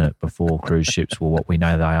seas, isn't it? Before cruise ships were what we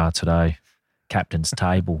know they are today. Captain's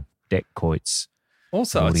table, deck quoits.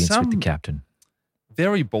 Also, audience with the captain.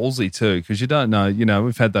 Very ballsy too, because you don't know,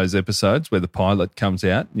 we've had those episodes where the pilot comes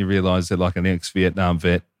out and you realise they're like an ex-Vietnam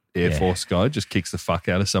vet Air Force guy, just kicks the fuck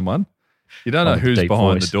out of someone. You don't know who's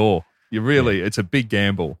behind the door. It's a big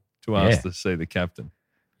gamble to ask to see the captain.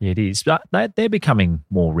 Yeah, it is. But they're becoming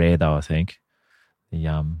more rare though, I think.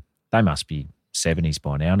 They must be 70s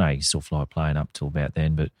by now. No, you still fly a plane up till about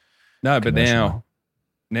then, but now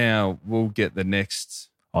we'll get the next...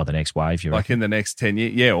 Oh, the next wave, you reckon? Like in the next 10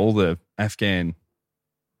 years. Yeah, all the Afghan...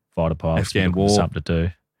 fighter pilots, Afghan war, something to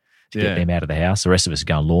do to get them out of the house. The rest of us are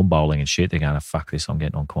going lawn bowling and shit. They're going, fuck this, I'm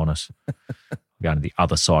getting on Qantas. I'm going to the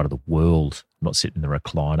other side of the world. I'm not sitting in the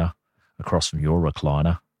recliner across from your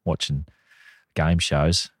recliner watching game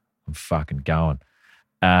shows. I'm fucking going.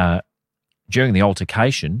 During the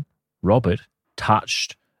altercation, Robert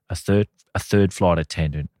touched a third flight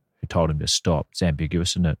attendant who told him to stop. It's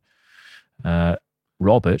ambiguous, isn't it?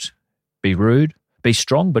 Robert, be rude, Be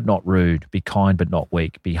strong but not rude. Be kind but not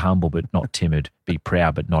weak. Be humble but not timid. Be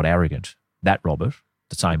proud but not arrogant. That Robert,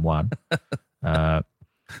 the same one,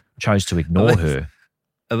 chose to ignore her.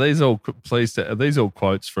 Are these all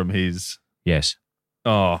quotes from his? Yes.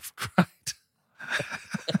 Oh, great.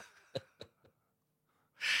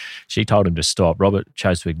 She told him to stop. Robert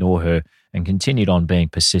chose to ignore her and continued on being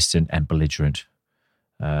persistent and belligerent.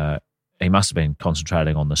 He must have been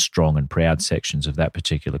concentrating on the strong and proud sections of that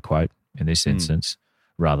particular quote in this instance,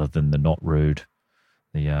 rather than the not rude,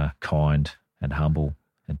 the kind and humble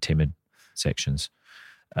and timid sections.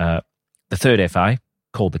 The third FA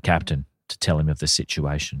called the captain to tell him of the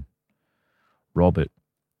situation. Robert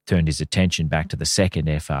turned his attention back to the second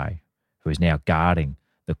FA, who is now guarding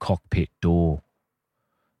the cockpit door.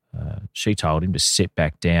 She told him to sit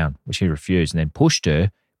back down, which he refused, and then pushed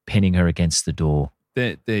her, pinning her against the door.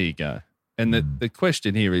 There you go. And the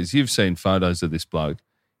question here is, you've seen photos of this bloke.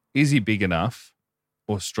 Is he big enough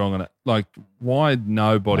or strong enough? Like, why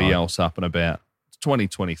nobody else up and about? It's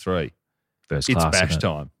 2023. First it's class, bash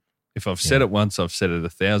time. If I've said it once, I've said it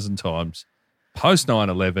 1,000 times. Post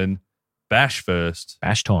 9/11, bash first.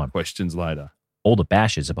 Bash time. Questions later. All the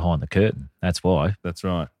bashers are behind the curtain. That's why. That's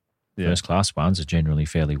right. Yeah. First class ones are generally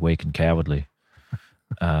fairly weak and cowardly.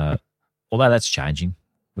 Although that's changing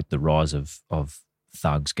with the rise of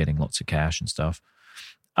thugs getting lots of cash and stuff.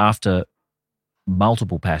 After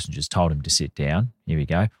multiple passengers told him to sit down, here we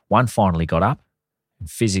go, one finally got up and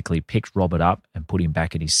physically picked Robert up and put him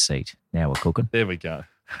back in his seat. Now we're cooking. There we go.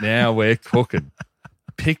 Now we're cooking.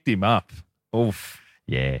 Picked him up. Oof.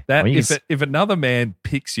 Yeah. That if another man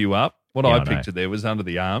picks you up, what Yeah, I I know. pictured there was under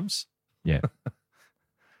the arms. Yeah.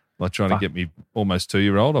 Like trying to get me almost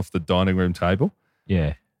 2-year-old off the dining room table.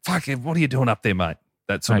 Yeah. Fuck, what are you doing up there, mate?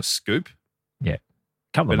 That sort of scoop. Yeah. A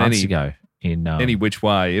couple of But months ago in any which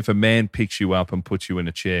way, if a man picks you up and puts you in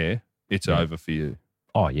a chair, it's over for you.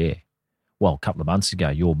 Oh, yeah. Well, a couple of months ago,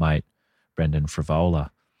 your mate, Brendan Frivola,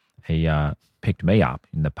 he picked me up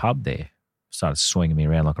in the pub there, started swinging me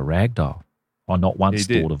around like a rag doll. I not once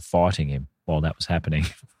He did. thought of fighting him while that was happening.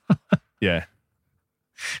 Yeah.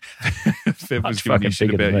 Fev was Much giving you fucking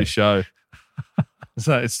shit bigger than about me. your show.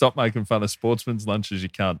 So stop making fun of sportsmen's lunch as you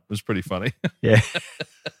can't. It was pretty funny. Yeah.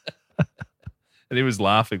 And he was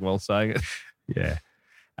laughing while saying it. Yeah.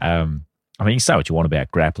 I mean, you can say what you want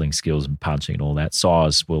about grappling skills and punching and all that.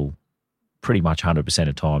 Size will pretty much 100%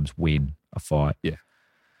 of times win a fight.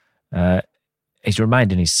 Yeah. He's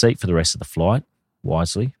remained in his seat for the rest of the flight,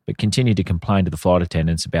 wisely, but continued to complain to the flight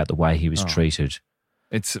attendants about the way he was treated.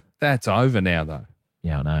 That's over now, though.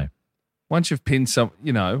 Yeah, I know. Once you've pinned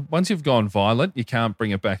once you've gone violent, you can't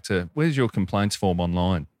bring it back to, where's your complaints form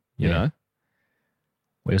online? You Yeah. know?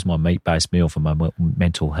 Where's my meat-based meal for my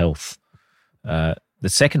mental health? The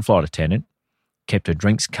second flight attendant kept a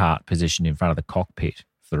drinks cart positioned in front of the cockpit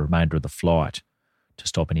for the remainder of the flight to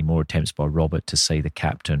stop any more attempts by Robert to see the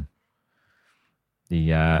captain.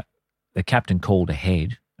 The captain called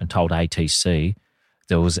ahead and told ATC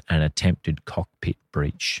there was an attempted cockpit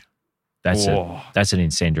breach. That's an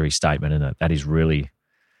incendiary statement, isn't it? That is really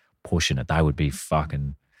pushing it. They would be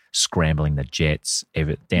fucking scrambling the jets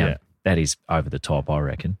down. Yeah. That is over the top, I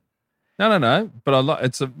reckon. No. But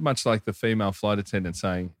it's much like the female flight attendant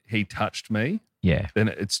saying, he touched me. Yeah. Then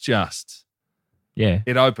it's just, Yeah.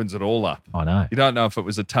 it opens it all up. I know. You don't know if it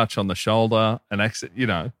was a touch on the shoulder, an accident, you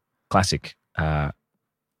know. Classic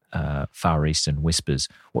Far Eastern whispers.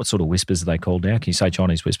 What sort of whispers are they called now? Can you say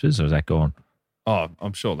Chinese whispers or is that gone? Oh,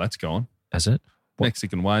 I'm sure that's gone. Is it? What?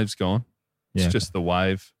 Mexican wave's gone. It's Yeah. just the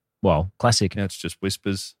wave. Well, classic Now it's just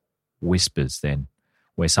whispers. whispers then,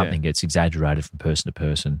 where something gets exaggerated from person to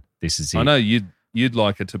person. This is it. I know you'd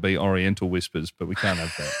like it to be Oriental whispers, but we can't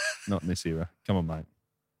have that. Not in this era. Come on, mate.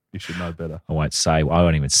 You should know better. I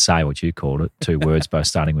won't even say what you called it. 2 words, both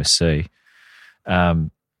starting with C.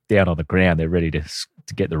 Down on the ground, they're ready to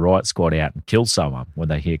get the riot squad out and kill someone when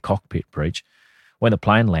they hear cockpit breach. When the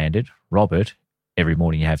plane landed, Robert, every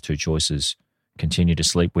morning you have 2 choices: continue to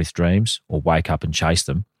sleep with dreams or wake up and chase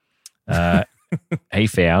them. He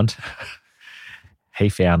found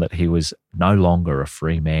that he was no longer a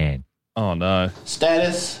free man. Oh, no.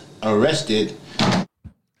 Status arrested.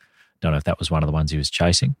 Don't know if that was one of the ones he was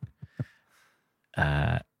chasing.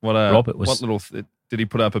 Robert was. What little did he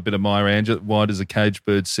put up? A bit of Maya Angelou? Why does a caged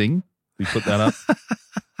bird sing? Did he put that up?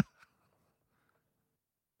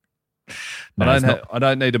 No, I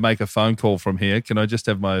don't need to make a phone call from here. Can I just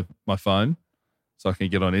have my phone so I can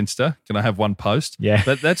get on Insta? Can I have one post? Yeah.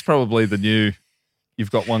 That's probably the new.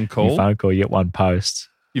 You've got one call. Your phone call, you get one post.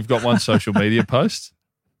 You've got one social media post.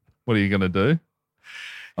 What are you going to do?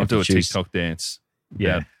 I'll do a Introduce- TikTok dance.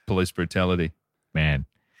 Yeah. About police brutality. Man,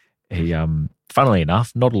 he funnily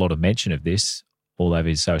enough, not a lot of mention of this all over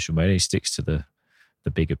his social media. He sticks to the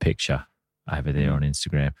bigger picture over there on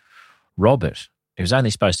Instagram. Robert, he was only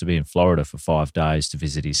supposed to be in Florida for 5 days to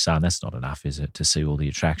visit his son. That's not enough, is it, to see all the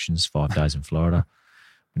attractions, 5 days in Florida?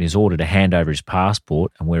 But he's ordered to hand over his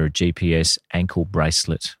passport and wear a GPS ankle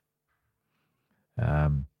bracelet.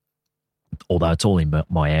 Although it's all in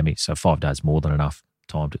Miami, so 5 days more than enough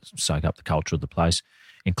time to soak up the culture of the place,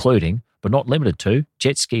 including, but not limited to,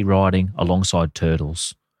 jet ski riding alongside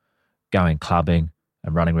turtles, going clubbing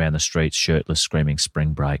and running around the streets shirtless, screaming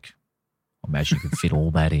spring break. I imagine you can fit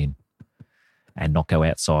all that in and not go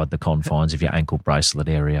outside the confines of your ankle bracelet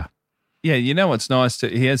area. Yeah, you know what's nice?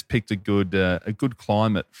 He has picked a good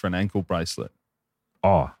climate for an ankle bracelet.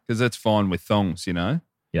 Oh. Because that's fine with thongs, you know?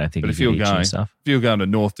 Yeah, I think but if you're going to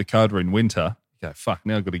North Dakota in winter, you go, fuck,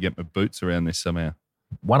 now I've got to get my boots around this somehow.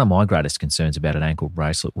 One of my greatest concerns about an ankle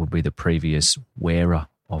bracelet would be the previous wearer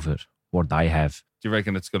of it. What they have. Do you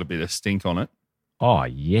reckon it's got a bit of stink on it? Oh,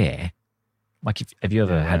 yeah. Like, have you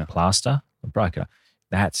ever had plaster? Broke it.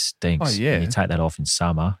 That stinks. Oh, yeah. When you take that off in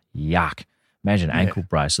summer, yuck. Imagine an ankle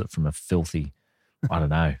bracelet from a filthy, I don't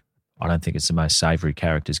know. I don't think it's the most savoury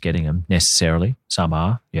characters getting them necessarily. Some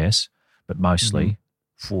are, yes, but mostly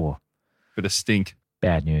for bit of stink.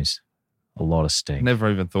 Bad news. A lot of stink.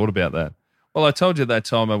 Never even thought about that. Well, I told you that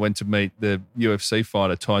time I went to meet the UFC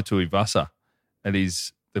fighter Tai Tuivasa at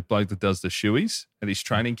the bloke that does the shoeies at his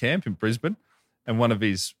training camp in Brisbane, and one of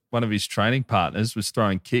his training partners was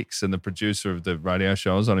throwing kicks, and the producer of the radio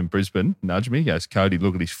show I was on in Brisbane nudged me. He goes, "Cody,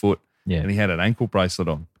 look at his foot." Yeah. And he had an ankle bracelet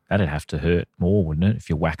on. That'd have to hurt more, wouldn't it, if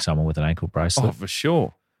you whack someone with an ankle bracelet? Oh, for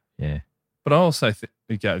sure. Yeah. But I also think,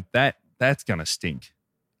 that's going to stink.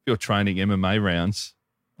 If you're training MMA rounds,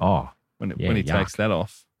 when he takes that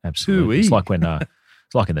off. Absolutely. It's like when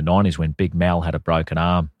it's like in the 90s when Big Mal had a broken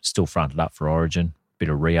arm, still fronted up for Origin, bit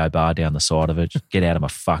of Rio bar down the side of it. Just get out of my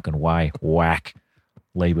fucking way. Whack.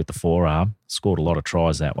 Lead with the forearm. Scored a lot of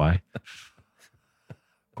tries that way.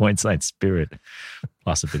 Queensland spirit,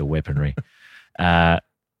 plus a bit of weaponry.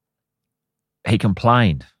 He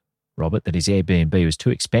complained, Robert, that his Airbnb was too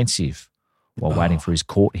expensive while waiting for his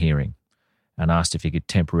court hearing and asked if he could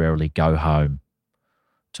temporarily go home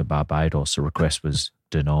to Barbados. The request was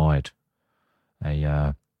denied.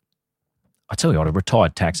 I tell you what, a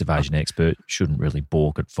retired tax evasion expert shouldn't really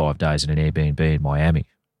balk at 5 days in an Airbnb in Miami.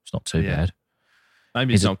 It's not too bad.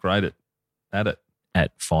 Maybe he's not great at it.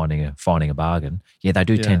 At finding a bargain. Yeah, they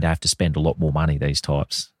do tend to have to spend a lot more money, these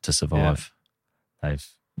types, to survive. Yeah. They've,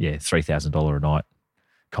 $3,000 a night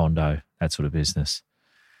condo, that sort of business.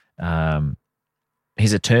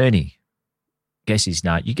 His attorney, guess his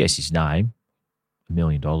name. You guess his name, $1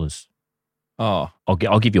 million. Oh.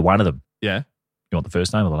 I'll give you one of them. Yeah. You want the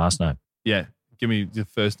first name or the last name? Yeah. Give me the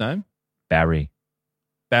first name. Barry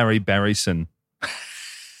Barryson.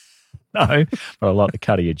 No, but I like the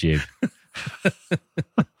cut of your jib.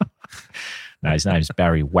 No, his name's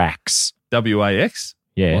Barry Wax. W-A-X?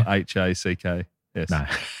 Yeah. Or H-A-C-K? Yes. No,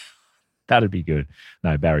 that'd be good.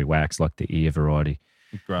 No, Barry Wax, like the ear variety.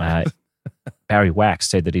 Great. Barry Wax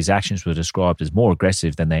said that his actions were described as more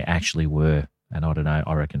aggressive than they actually were. And I don't know,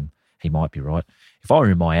 I reckon he might be right. If I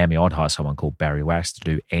were in Miami, I'd hire someone called Barry Wax to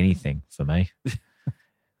do anything for me.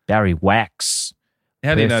 Barry Wax.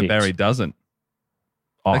 How do you know Barry doesn't?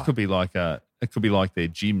 Oh. That could be like their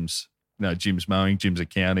gyms. Jim's mowing, Jim's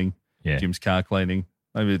accounting, Jim's car cleaning.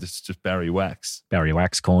 Maybe it's just Barry Wax. Barry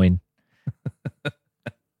Wax coin.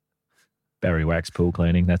 Barry Wax pool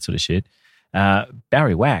cleaning, that sort of shit.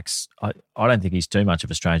 Barry Wax, I don't think he's too much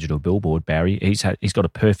of a stranger to a billboard, Barry. He's got a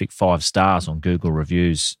perfect 5 stars on Google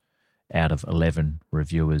reviews out of 11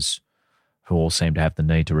 reviewers who all seem to have the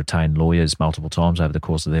need to retain lawyers multiple times over the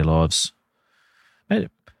course of their lives. I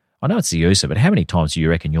know it's the USA, but how many times do you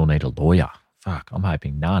reckon you'll need a lawyer? Fuck, I'm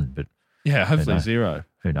hoping none, but... Yeah, hopefully 0.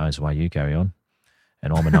 Who knows why you carry on.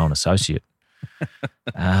 And I'm a known associate.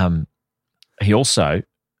 He also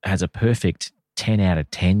has a perfect 10 out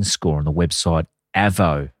of 10 score on the website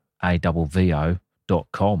avo.com,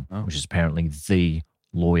 which is apparently the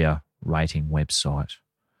lawyer rating website.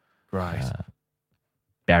 Great.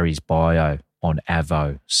 Barry's bio on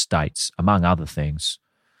Avo states, among other things,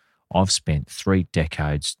 I've spent 3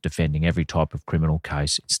 decades defending every type of criminal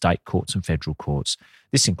case in state courts and federal courts.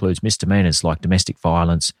 This includes misdemeanors like domestic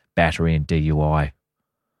violence, battery and DUI,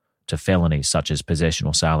 to felonies such as possession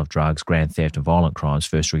or sale of drugs, grand theft and violent crimes,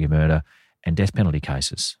 first-degree murder, and death penalty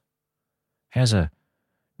cases. How's a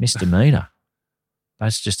misdemeanor?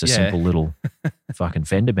 That's just a simple little fucking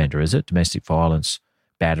fender bender, is it? Domestic violence,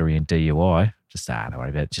 battery and DUI. Just, don't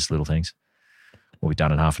worry about it, just little things. We'll be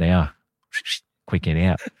done in half an hour. Quick in,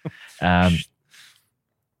 out.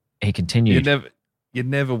 he continued. You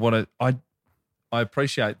never want to. I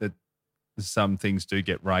appreciate that some things do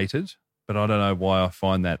get rated, but I don't know why I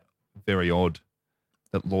find that very odd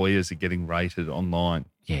that lawyers are getting rated online.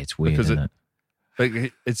 Yeah, it's weird, isn't it? But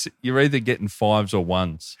you're either getting 5s or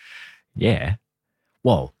 1s. Yeah.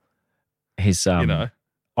 Well, his I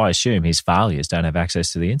assume his failures don't have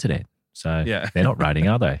access to the internet, so they're not rating,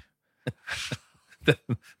 are they? They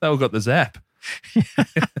all got the zap.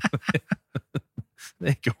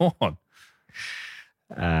 They're gone.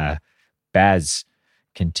 Baz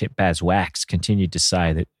Wax continued to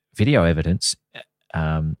say that video evidence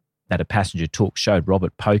that a passenger took showed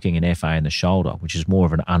Robert poking an FA in the shoulder, which is more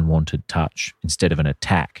of an unwanted touch instead of an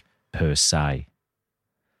attack per se.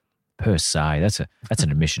 Per se, that's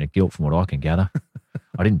an admission of guilt from what I can gather.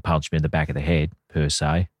 I didn't punch him in the back of the head per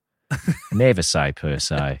se. Never say per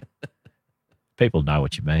se. People know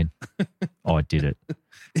what you mean. I did it.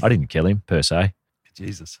 I didn't kill him per se.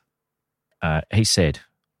 Jesus. He said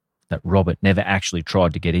that Robert never actually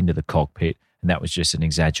tried to get into the cockpit, and that was just an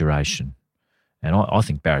exaggeration. And I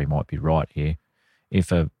think Barry might be right here.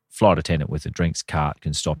 If a flight attendant with a drinks cart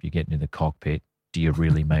can stop you getting in the cockpit, do you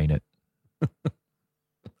really mean it?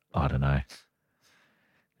 I don't know.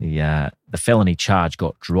 The felony charge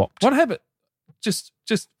got dropped. What happened? Just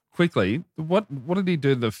quickly, what did he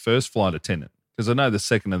do to the first flight attendant? Because I know the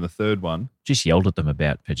second and the third one. Just yelled at them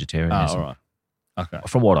about vegetarianism. Oh, all right. Okay.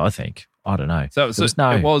 From what I think. I don't know. So it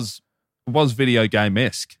was video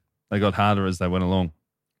game-esque. They got harder as they went along.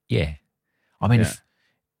 Yeah. I mean,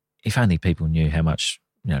 if only people knew how much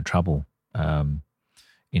trouble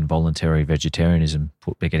involuntary vegetarianism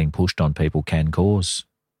getting pushed on people can cause.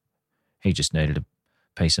 He just needed a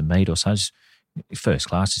piece of meat or something. Just, first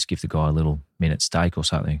class, just give the guy a little minute steak or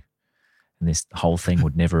something, and this whole thing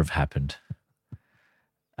would never have happened.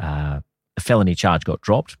 A felony charge got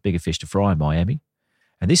dropped. Bigger fish to fry in Miami,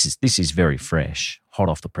 and this is very fresh, hot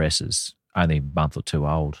off the presses. Only a month or two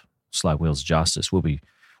old. Slow wheels of justice. We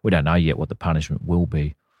don't know yet what the punishment will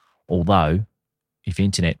be. Although, if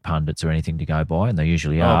internet pundits are anything to go by, and they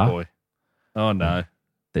usually are. Oh, boy. Oh, no.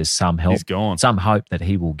 There's some help. He's gone. Some hope that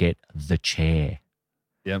he will get the chair.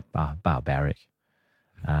 Yep. Barbaric.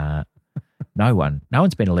 No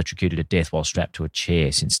one's been electrocuted to death while strapped to a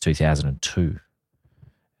chair since 2002.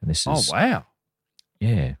 And this is. Oh, wow.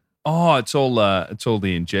 Yeah. Oh, it's all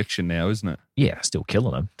the injection now, isn't it? Yeah, still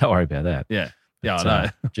killing them. Don't worry about that. Yeah. Yeah, But, I know.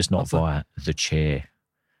 Just not via the chair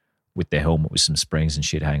with their helmet with some springs and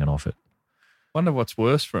shit hanging off it. Wonder what's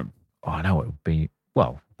worse for him. Oh, I know it would be.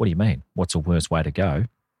 Well, what do you mean? What's a worse way to go?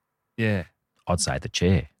 Yeah. I'd say the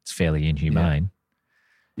chair. It's fairly inhumane.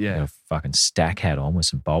 Yeah. You got a fucking stack hat on with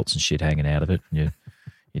some bolts and shit hanging out of it. And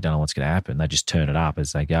you don't know what's going to happen. They just turn it up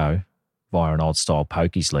as they go via an old style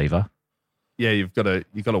pokies lever. Yeah, you've got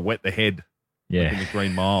to wet the head. Yeah. Like in the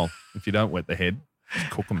Green Mile. If you don't wet the head, just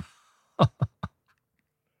cook them.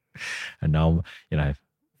 And no,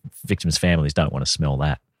 victims' families don't want to smell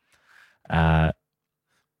that.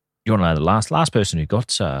 You want to know the last person who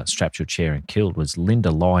got strapped to a chair and killed was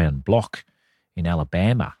Linda Lyon Block in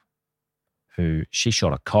Alabama, who she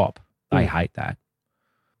shot a cop. They hate that.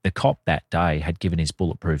 The cop that day had given his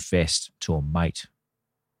bulletproof vest to a mate.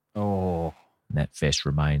 Oh. And that vest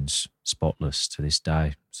remains spotless to this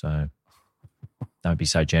day. So don't be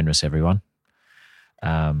so generous, everyone.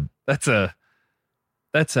 That's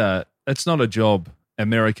not a job,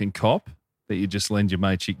 American cop, that you just lend your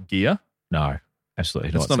mate your gear. No,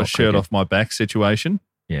 absolutely not. It's not a shirt off my back situation.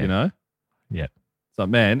 Yeah. Yeah. It's like,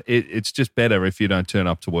 man, it's just better if you don't turn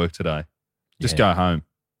up to work today. Just go home.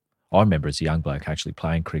 I remember as a young bloke actually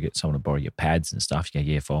playing cricket, someone would borrow your pads and stuff. You go,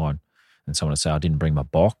 yeah, fine. And someone would say, I didn't bring my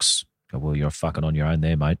box. I go, well, you're fucking on your own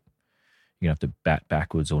there, mate. You're going to have to bat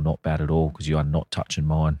backwards or not bat at all because you are not touching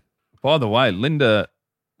mine. By the way, Linda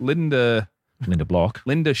Block.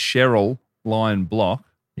 Linda Cheryl Lyon Block.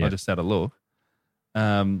 Yep. I just had a look.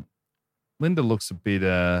 Linda looks a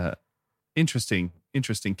bit interesting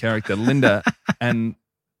character. Linda and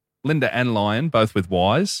Lyon, both with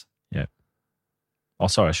Y's. Yeah. Oh,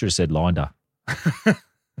 sorry, I should have said Linda.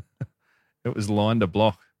 It was Linda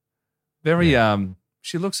Block. Very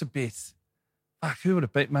she looks a bit who would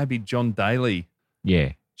it be? Maybe John Daly.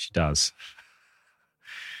 Yeah, she does.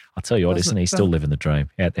 I'll tell you what, isn't he still living the dream?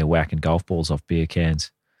 Out there whacking golf balls off beer cans.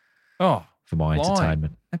 Oh, for my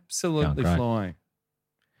entertainment. Absolutely flying.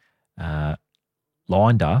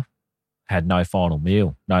 Linda had no final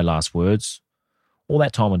meal, no last words. All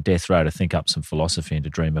that time on death row to think up some philosophy and to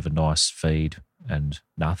dream of a nice feed and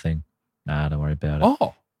nothing. Nah, don't worry about it.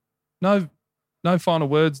 Oh, no final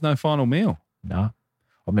words, no final meal. No.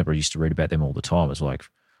 I remember I used to read about them all the time. It was like,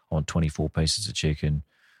 I want 24 pieces of chicken,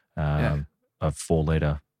 a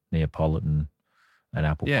 4-litre Neapolitan, and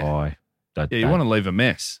apple pie. You want to leave a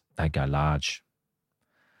mess. They go large.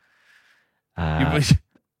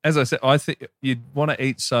 As I said, I think you'd want to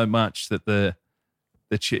eat so much that the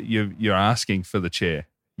chair, you're asking for the chair.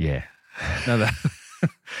 Yeah. No, that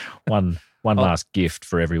one last gift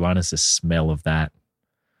for everyone is the smell of that.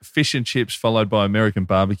 Fish and chips followed by American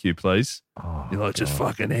barbecue, please. Oh, you're like, just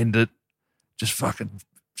fucking end it. Just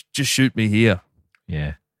shoot me here.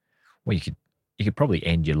 Yeah. Well, you could probably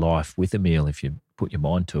end your life with a meal if you put your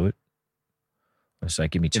mind to it. So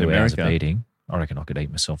give me 2 hours of eating. I reckon I could eat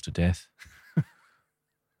myself to death.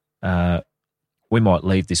 We might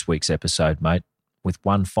leave this week's episode, mate, with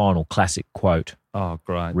one final classic quote. Oh,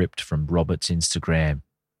 great. Ripped from Robert's Instagram.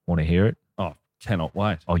 Want to hear it? Oh, cannot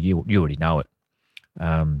wait. Oh, you already know it.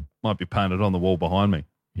 Might be painted on the wall behind me.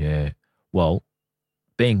 Yeah. Well,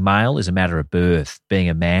 being male is a matter of birth. Being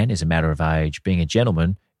a man is a matter of age. Being a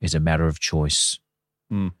gentleman is a matter of choice.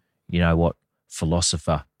 Mm. You know what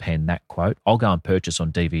philosopher penned that quote? I'll go and purchase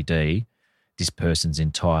on DVD this person's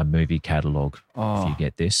entire movie catalogue if you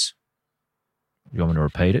get this. You want me to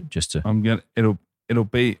repeat it? It'll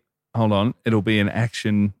be an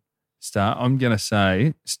action star. I'm going to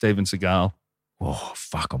say Steven Seagal. Oh,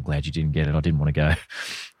 fuck, I'm glad you didn't get it. I didn't want to go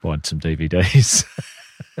find some DVDs.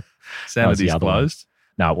 Sounded disclosed.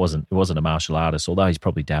 No, it wasn't. It wasn't a martial artist, although he's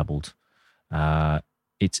probably dabbled.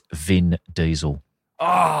 It's Vin Diesel.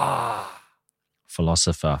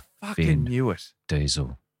 Philosopher. Fucking Vin knew it.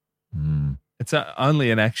 Diesel. It's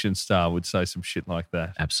only an action star would say some shit like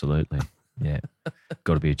that. Absolutely. Yeah.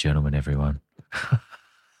 Got to be a gentleman, everyone.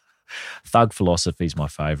 Thug philosophy is my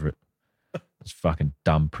favourite. Those fucking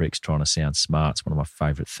dumb pricks trying to sound smart. It's one of my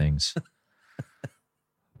favourite things.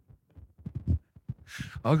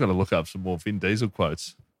 I've got to look up some more Vin Diesel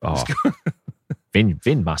quotes. Oh,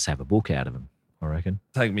 Vin must have a book out of him, I reckon.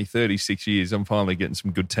 Take me 36 years. I'm finally getting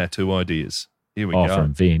some good tattoo ideas. Here we go.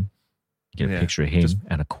 From Vin. Get a picture of him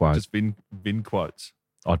and a quote. Just Vin quotes.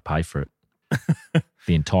 I'd pay for it.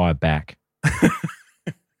 The entire back.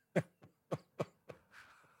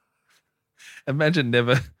 Imagine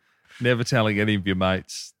never telling any of your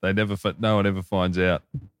mates. No one ever finds out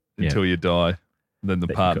until you die. And then the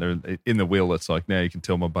partner in the will, it's like, now you can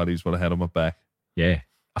tell my buddies what I had on my back. Yeah,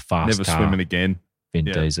 a fast Never car. swimming again. Vin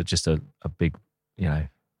Diesel, just a big,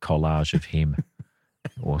 collage of him.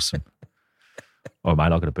 Awesome. Oh,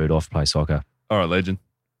 mate, I've got to boot off, play soccer. All right, legend.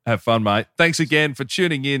 Have fun, mate. Thanks again for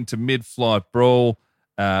tuning in to Mid-Flight Brawl.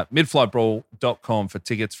 Midflightbrawl.com for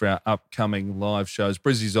tickets for our upcoming live shows.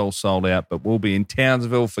 Brizzy's all sold out, but we'll be in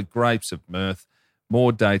Townsville for Grapes of Mirth.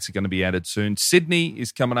 More dates are going to be added soon. Sydney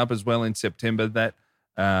is coming up as well in September. That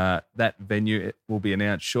venue will be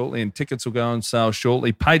announced shortly, and tickets will go on sale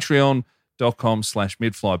shortly.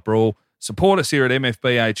 Patreon.com/midflightbrawl. Support us here at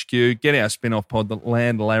MFB HQ. Get our spin-off pod, The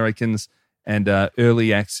Land Larrikins, and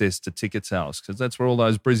early access to ticket sales, because that's where all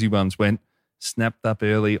those Brizzy ones went. Snapped up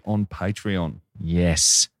early on Patreon.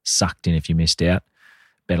 Yes. Sucked in if you missed out.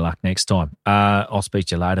 Better luck next time. I'll speak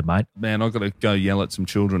to you later, mate. Man, I've got to go yell at some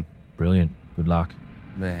children. Brilliant. Good luck.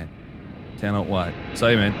 Man, cannot wait.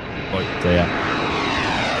 See you, man. Bye. See ya.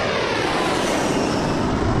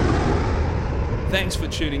 Thanks for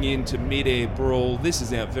tuning in to Mid-Air Brawl. This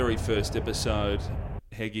is our very first episode.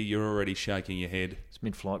 Heggy, you're already shaking your head. It's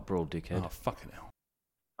Mid-Flight Brawl, dickhead. Oh, fucking hell.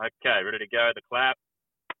 Okay, ready to go. The clap.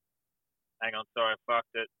 Hang on, sorry, I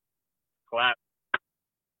fucked it. Clap.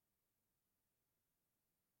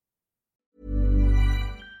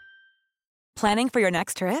 Planning for your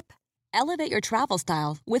next trip? Elevate your travel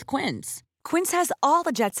style with Quince. Quince has all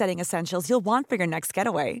the jet-setting essentials you'll want for your next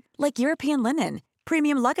getaway, like European linen,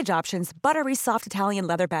 premium luggage options, buttery soft Italian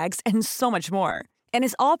leather bags, and so much more. And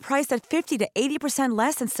is all priced at 50 to 80%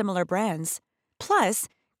 less than similar brands. Plus,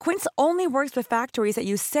 Quince only works with factories that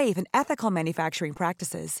use safe and ethical manufacturing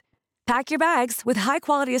practices. Pack your bags with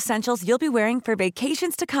high-quality essentials you'll be wearing for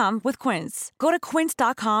vacations to come with Quince. Go to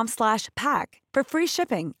quince.com/pack for free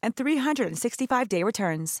shipping and 365-day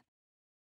returns.